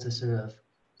be able to sort of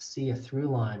see a through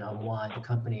line on why the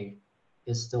company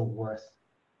is still worth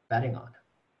betting on.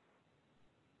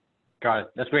 Got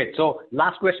it. That's great. So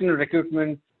last question on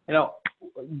recruitment,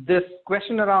 this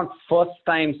question around first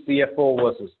time CFO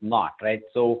versus not, right?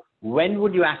 So when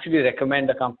would you actually recommend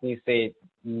a company, say,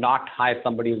 not hire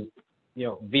somebody who's,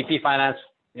 VP finance,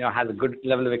 has a good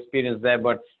level of experience there,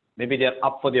 but maybe they're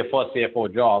up for their first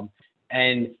CFO job?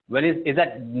 And when is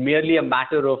that merely a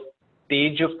matter of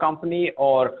stage of company,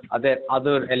 or are there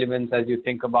other elements as you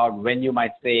think about when you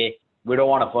might say, we don't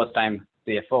want a first time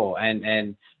CFO,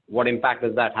 and what impact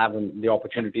does that have on the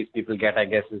opportunities people get, I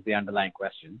guess, is the underlying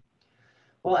question.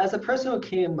 Well, as a person who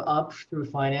came up through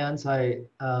finance, I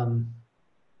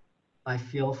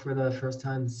feel for the first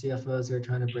time CFOs who are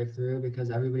trying to break through, because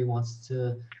everyone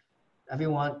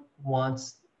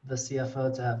wants the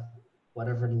CFO to have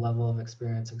whatever level of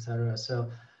experience, et cetera.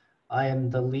 So I am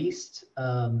the least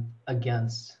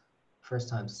against first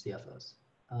time CFOs.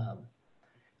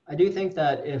 I do think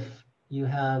that if you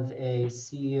have a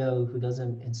CEO who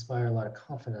doesn't inspire a lot of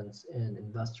confidence in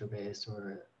investor base,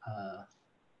 or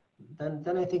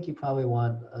then I think you probably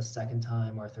want a second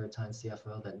time or third time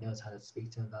CFO that knows how to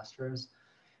speak to investors.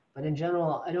 But in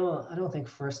general, I don't think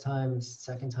first time,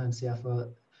 second time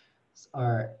CFO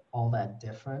are all that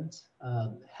different.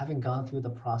 Having gone through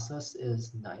the process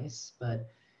is nice, but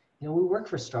we work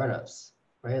for startups,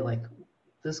 right? Like,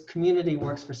 this community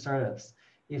works for startups.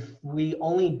 If we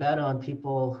only bet on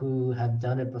people who have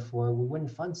done it before, we wouldn't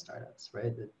fund startups,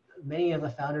 right? Many of the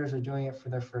founders are doing it for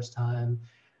their first time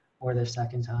or their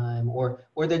second time, or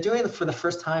they're doing it for the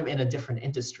first time in a different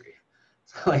industry.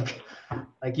 like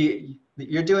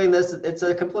you're doing this. It's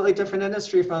a completely different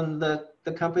industry from the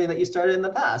company that you started in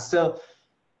the past. So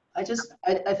I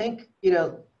think,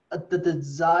 the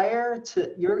desire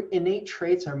to, your innate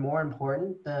traits are more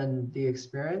important than the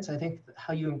experience. I think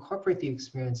how you incorporate the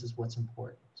experience is what's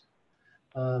important.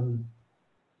 And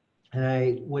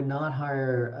I would not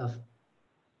hire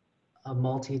a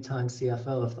multi-time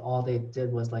CFO if all they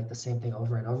did was like the same thing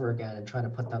over and over again and try to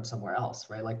put them somewhere else,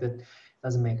 right? Like that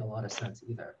doesn't make a lot of sense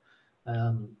either.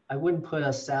 I wouldn't put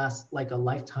a SaaS, like a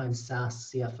lifetime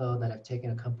SaaS CFO that have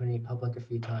taken a company public a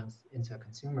few times into a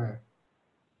consumer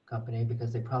company,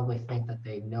 because they probably think that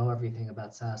they know everything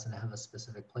about SaaS and have a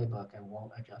specific playbook and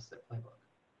won't adjust their playbook.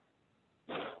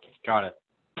 Got it.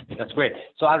 That's great.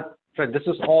 So Fred, this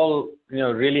is all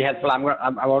really helpful. I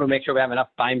want to make sure we have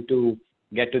enough time to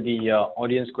get to the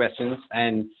audience questions,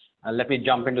 and let me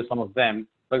jump into some of them.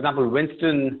 For example,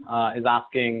 Winston is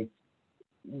asking,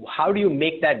 how do you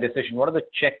make that decision? What are the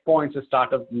checkpoints a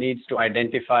startup needs to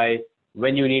identify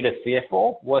when you need a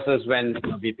CFO versus when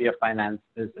a VP of finance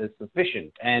is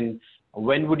sufficient? And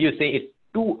when would you say it's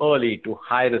too early to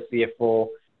hire a CFO?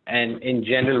 And in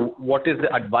general, what is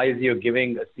the advice you're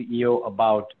giving a CEO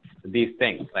about these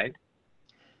things, right?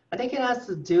 I think it has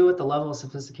to do with the level of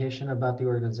sophistication about the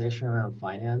organization around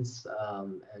finance.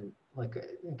 And like,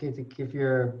 if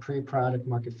you're pre-product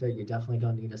market fit, you definitely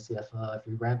don't need a CFO. If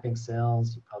you're ramping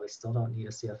sales, you probably still don't need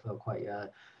a CFO quite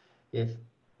yet.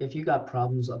 If you got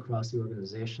problems across the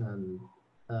organization,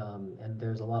 and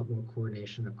there's a lot more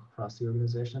coordination across the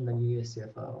organization, then you need a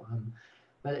CFO.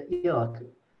 But look,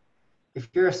 if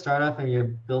you're a startup and you're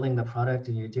building the product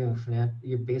and you're doing finance,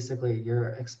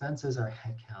 your expenses are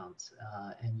headcount,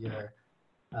 and you're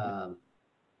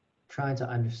trying to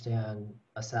understand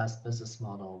a SaaS business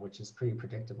model, which is pretty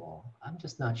predictable. I'm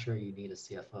just not sure you need a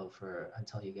CFO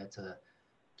until you get to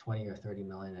 20 or 30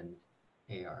 million in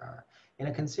ARR. In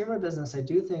a consumer business, I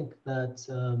do think that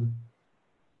the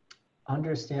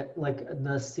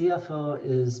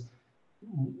CFO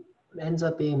ends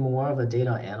up being more of a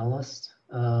data analyst.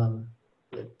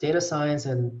 Data science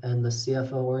and the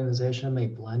CFO organization may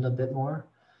blend a bit more.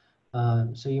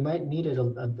 So you might need it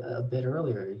a bit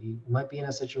earlier. You might be in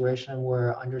a situation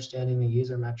where understanding the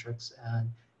user metrics and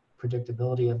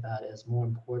predictability of that is more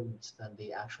important than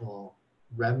the actual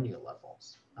revenue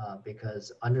levels,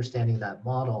 because understanding that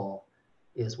model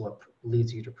is what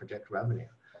leads you to predict revenue.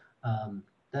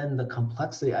 Then the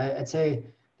complexity, I'd say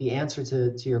the answer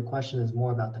to your question is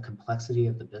more about the complexity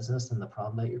of the business and the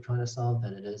problem that you're trying to solve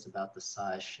than it is about the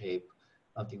size, shape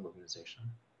of the organization.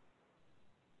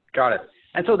 Got it.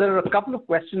 And so there are a couple of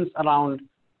questions around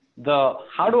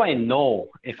how do I know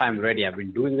if I'm ready? I've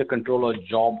been doing the controller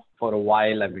job for a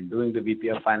while. I've been doing the VP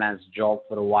of finance job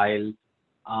for a while.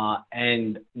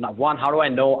 And one, how do I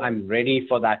know I'm ready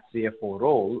for that CFO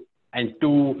role? And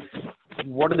two,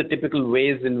 what are the typical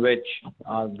ways in which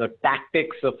the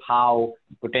tactics of how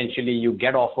potentially you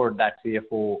get offered that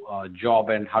CFO job,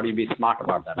 and how do you be smart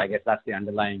about that? I guess that's the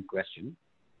underlying question.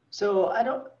 So I'd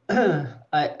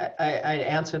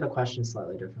answer the question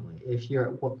slightly differently. If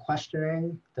you're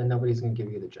questioning, then nobody's going to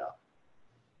give you the job.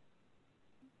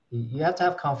 You have to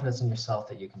have confidence in yourself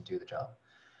that you can do the job.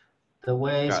 The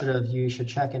way you should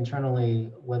check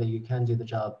internally whether you can do the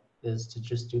job is to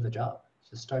just do the job.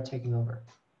 Just start taking over.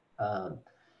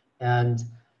 And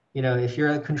if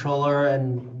you're a controller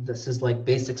and this is like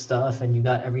basic stuff and you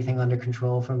got everything under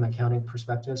control from an accounting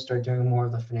perspective, start doing more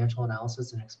of the financial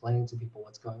analysis and explaining to people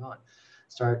what's going on.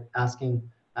 Start asking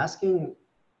to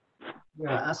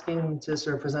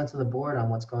sort of present to the board on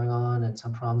what's going on and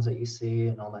some problems that you see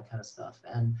and all that kind of stuff.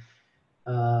 And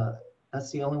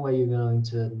that's the only way you're going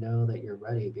to know that you're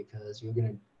ready, because you're going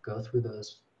to go through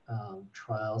those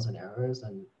trials and errors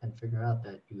and figure out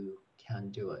that you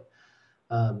can do it.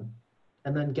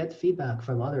 And then get feedback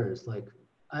from others. Like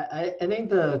I think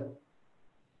the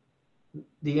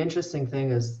interesting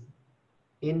thing is,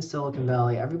 in Silicon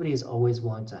Valley, everybody is always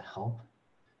willing to help.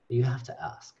 But you have to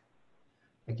ask.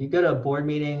 Like, you go to a board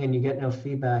meeting and you get no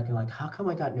feedback, and like, how come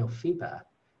I got no feedback?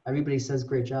 Everybody says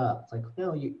great job. It's like,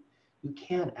 no, you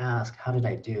can't ask how did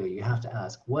I do. You have to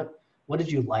ask what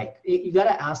did you like. You got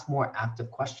to ask more active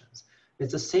questions.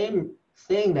 It's the same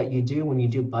thing that you do when you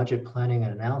do budget planning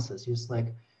and analysis. You're just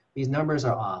like, these numbers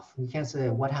are off. You can't say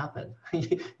what happened.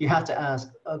 You have to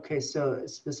ask, okay, so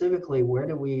specifically, where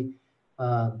did we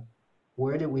overspend?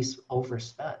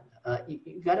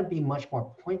 You got to be much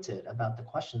more pointed about the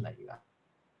question that you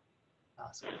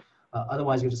ask.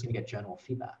 Otherwise, you're just going to get general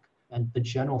feedback, and the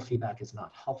general feedback is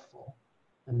not helpful.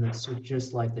 And so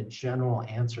just like the general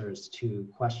answers to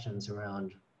questions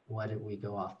around why did we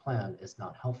go off plan is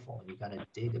not helpful. You got to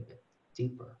dig a bit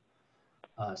deeper.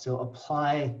 So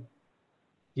apply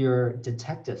your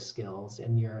detective skills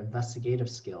and your investigative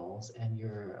skills and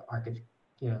your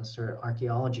sort of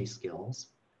archaeology skills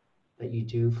that you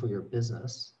do for your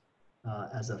business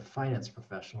as a finance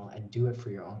professional, and do it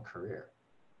for your own career.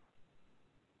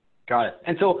 Got it.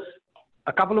 And so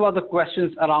a couple of other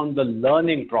questions around the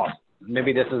learning process.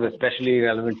 Maybe this is especially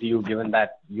relevant to you, given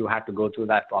that you had to go through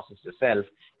that process yourself.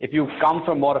 If you come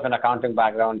from more of an accounting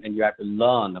background and you had to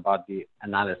learn about the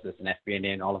analysis and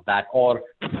FP&A and all of that, or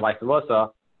vice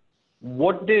versa,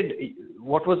 what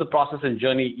was the process and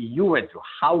journey you went through?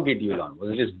 How did you learn?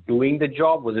 Was it just doing the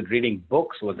job? Was it reading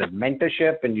books? Was it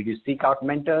mentorship? And did you seek out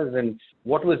mentors? And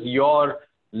what was your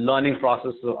learning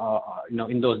process,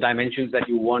 in those dimensions that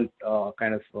you weren't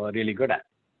really good at?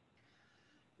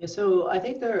 Yeah, so I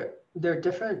think they're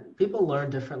different. People learn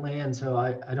differently, and so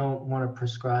I don't want to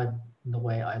prescribe the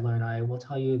way I learn. I will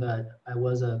tell you that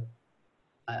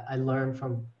I learned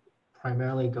from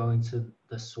primarily going to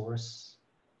the source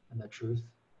and the truth,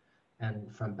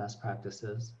 and from best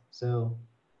practices. So,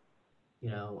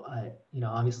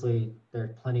 obviously there are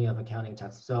plenty of accounting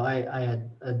texts. So I had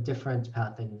a different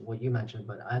path than what you mentioned,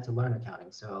 but I had to learn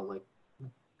accounting. So like,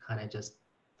 kind of just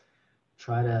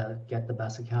try to get the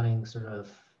best accounting sort of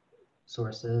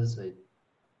sources.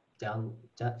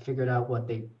 I figured out what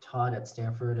they taught at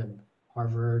Stanford and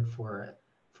Harvard for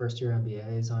first-year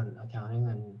MBAs on accounting,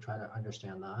 and try to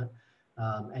understand that.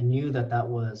 And knew that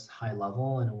was high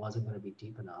level and it wasn't going to be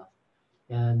deep enough.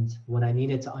 And when I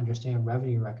needed to understand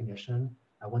revenue recognition,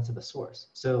 I went to the source.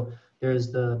 So there's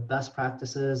the best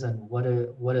practices and what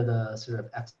are the sort of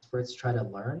experts try to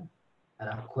learn at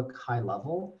a quick high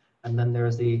level. And then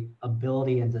there's the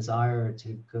ability and desire to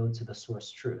go to the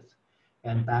source truth.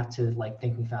 And back to like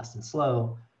thinking fast and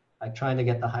slow, like trying to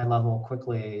get the high level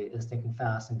quickly is thinking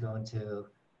fast and going to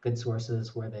good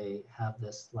sources where they have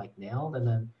this like nailed, and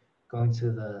then going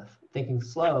to the thinking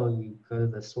slow, you go to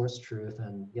the source truth,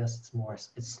 and yes,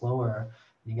 it's slower.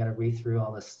 You got to read through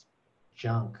all this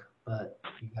junk, but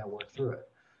you got to work through it.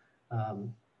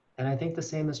 And I think the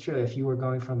same is true if you were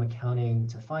going from accounting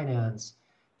to finance.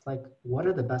 It's like, what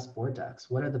are the best board decks?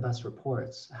 What are the best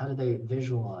reports? How do they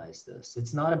visualize this?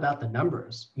 It's not about the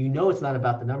numbers. It's not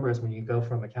about the numbers when you go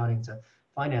from accounting to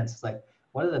finance. It's like,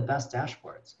 what are the best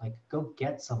dashboards? Like, go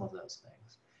get some of those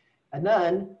things. And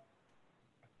then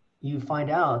you find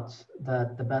out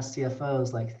that the best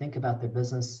CFOs like think about their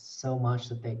business so much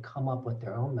that they come up with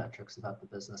their own metrics about the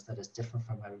business that is different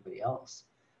from everybody else.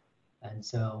 And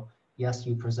so, yes,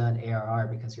 you present ARR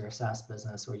because you're a SaaS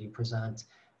business, or you present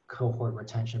cohort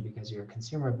retention because you're a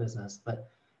consumer business, but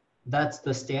that's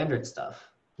the standard stuff.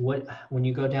 When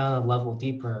you go down a level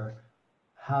deeper,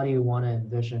 how do you want to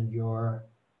envision your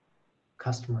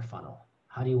customer funnel?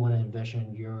 How do you want to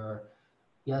envision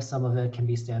yes, some of it can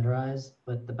be standardized,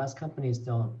 but the best companies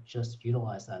don't just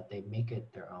utilize that, they make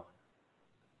it their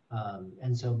own.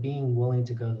 And so being willing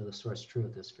to go to the source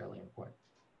truth is fairly important.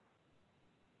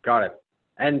 Got it.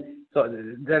 And so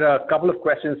there are a couple of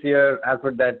questions here,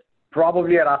 Alfred, that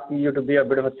probably are asking you to be a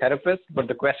bit of a therapist, but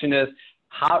the question is,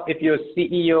 how, if your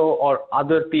CEO or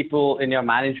other people in your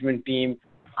management team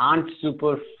aren't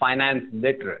super finance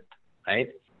literate, right?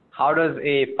 How does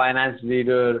a finance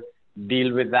leader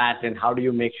deal with that, and how do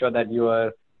you make sure that you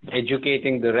are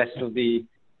educating the rest of the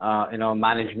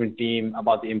management team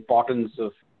about the importance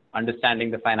of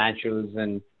understanding the financials,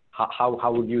 and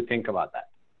how would you think about that?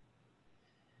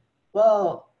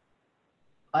 Well,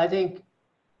 I think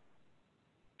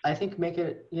make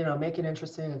it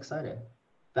interesting and exciting.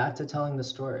 Back to telling the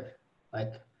story.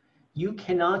 Like, you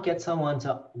cannot get someone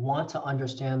to want to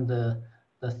understand the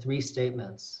three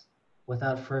statements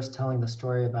without first telling the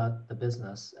story about the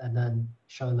business and then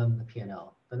showing them the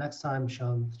P&L. The next time,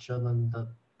 show them the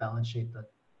balance sheet.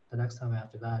 The next time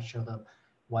after that, show them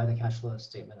why the cash flow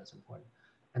statement is important.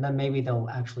 And then maybe they'll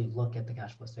actually look at the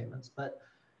cash flow statements. But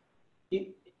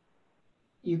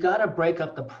you got to break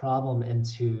up the problem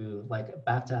into, like,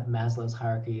 back to Maslow's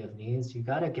hierarchy of needs. You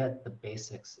got to get the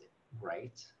basics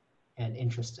right and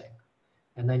interesting.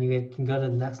 And then you can go to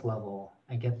the next level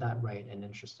and get that right and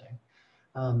interesting.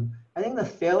 I think the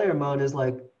failure mode is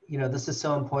like, this is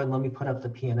so important, let me put up the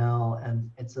P&L, and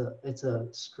it's a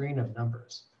screen of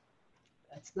numbers.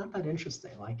 It's not that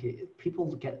interesting. Like,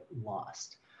 people get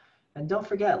lost. And don't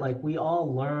forget, like, we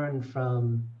all learn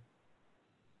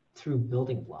through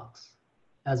building blocks.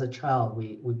 As a child,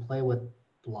 we play with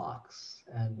blocks,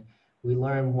 and we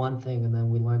learn one thing and then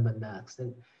we learn the next,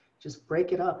 and just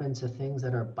break it up into things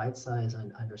that are bite-sized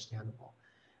and understandable.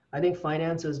 I think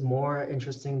finance is more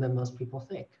interesting than most people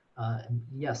think. And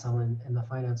yes, I'm in the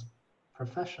finance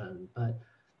profession, but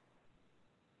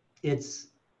it's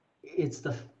it's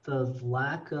the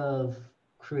lack of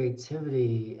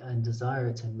creativity and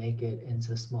desire to make it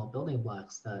into small building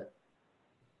blocks that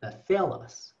fail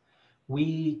us.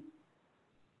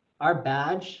 Our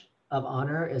badge of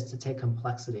honor is to take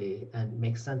complexity and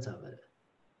make sense of it.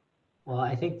 Well,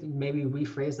 I think maybe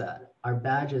rephrase that. Our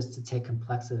badge is to take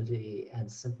complexity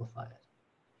and simplify it.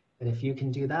 And if you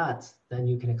can do that, then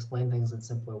you can explain things in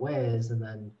simpler ways, and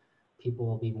then people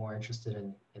will be more interested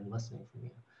in listening from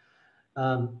you.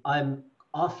 I'm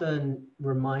often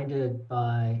reminded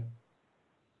by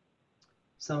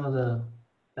some of the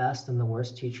best and the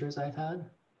worst teachers I've had.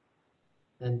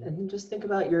 And just think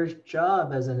about your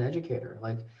job as an educator.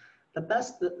 Like the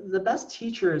best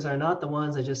teachers are not the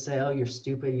ones that just say, oh, you're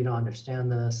stupid, you don't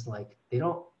understand this. Like they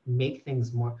don't make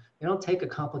things more, they don't take a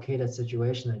complicated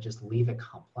situation and just leave it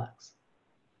complex.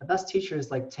 The best teachers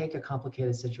like take a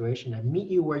complicated situation and meet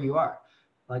you where you are.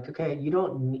 Like, okay, you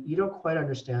don't quite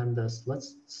understand this.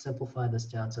 Let's simplify this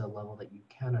down to a level that you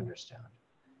can understand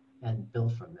and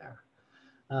build from there.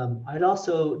 I'd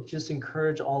also just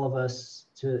encourage all of us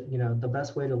to, the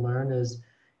best way to learn is,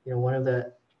 one of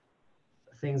the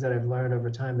things that I've learned over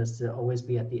time is to always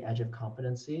be at the edge of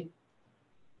competency.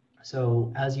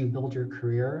 So as you build your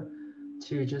career,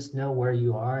 to just know where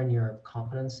you are in your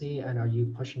competency and are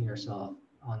you pushing yourself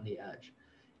on the edge.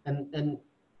 And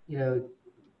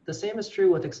the same is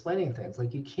true with explaining things.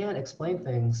 Like you can't explain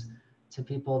things to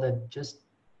people that just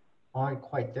aren't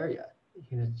quite there yet.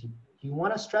 You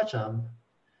want to stretch them,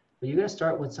 but you got to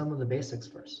start with some of the basics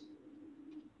first.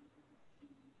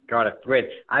 Got it. Great.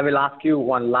 I will ask you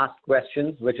one last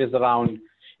question, which is around,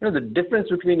 the difference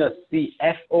between a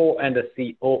CFO and a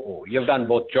COO. You've done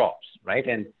both jobs, right?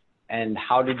 And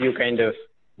how did you kind of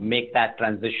make that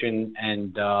transition?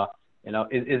 And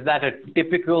is that a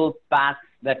typical path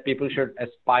that people should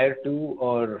aspire to,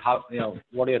 or how?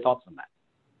 What are your thoughts on that?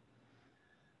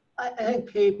 I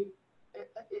think, Pete,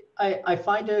 I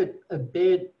find it a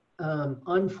bit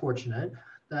unfortunate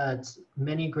that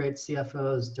many great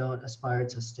CFOs don't aspire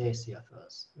to stay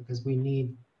CFOs, because we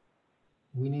need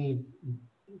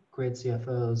great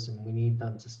CFOs and we need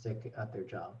them to stick at their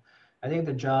job. I think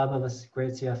the job of a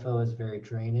great CFO is very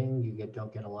draining. You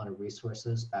don't get a lot of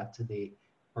resources. Back to the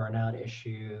burnout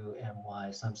issue and why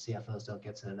some CFOs don't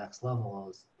get to the next level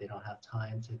is they don't have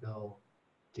time to go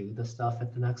do the stuff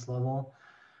at the next level.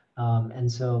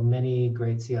 And so many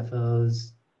great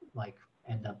CFOs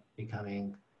end up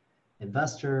becoming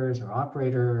investors or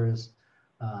operators.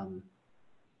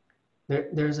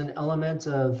 There's an element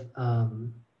of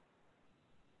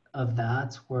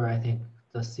that where I think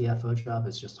the CFO job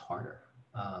is just harder.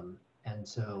 And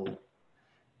so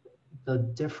the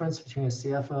difference between a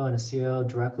CFO and a CEO,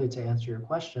 directly to answer your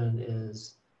question,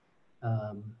 is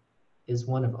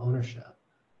one of ownership.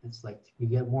 It's like you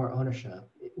get more ownership.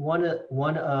 One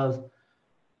of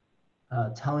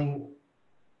telling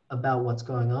about what's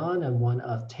going on, and one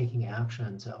of taking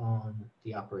action to own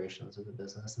the operations of the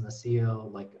business. And the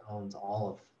CEO owns all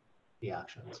of the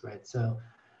actions, right? So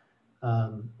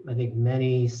I think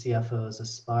many CFOs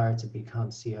aspire to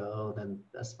become COO, then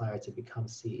aspire to become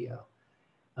CEO.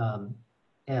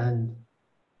 And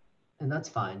that's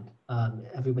fine.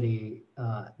 Everybody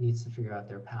needs to figure out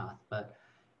their path. But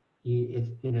if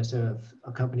sort of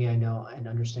a company I know and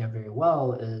understand very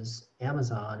well is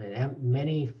Amazon, and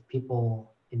many people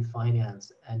in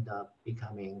finance end up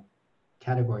becoming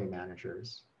category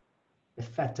managers,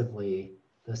 effectively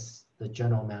the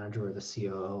general manager or the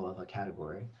COO of a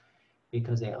category,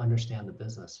 because they understand the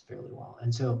business fairly well.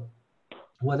 And so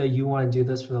whether you want to do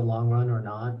this for the long run or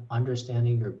not,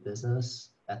 understanding your business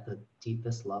at the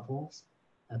deepest levels,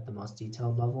 at the most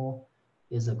detailed level,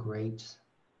 is a great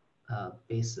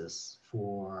basis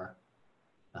for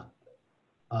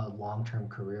a long-term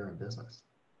career in business.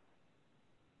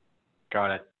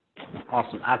 Got it.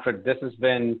 Awesome. Alfred, this has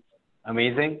been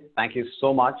amazing. Thank you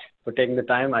so much for taking the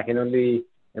time. I can only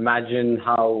imagine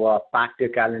how packed your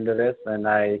calendar is, and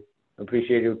I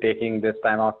appreciate you taking this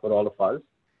time out for all of us.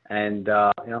 And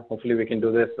hopefully we can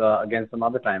do this again some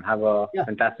other time. Have a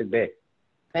fantastic day.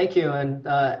 Thank you, and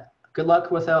good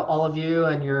luck with all of you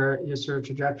and your sort of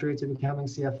trajectory to becoming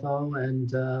CFO.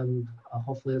 And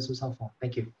hopefully this was helpful.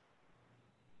 Thank you.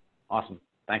 Awesome.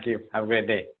 Thank you. Have a great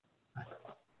day.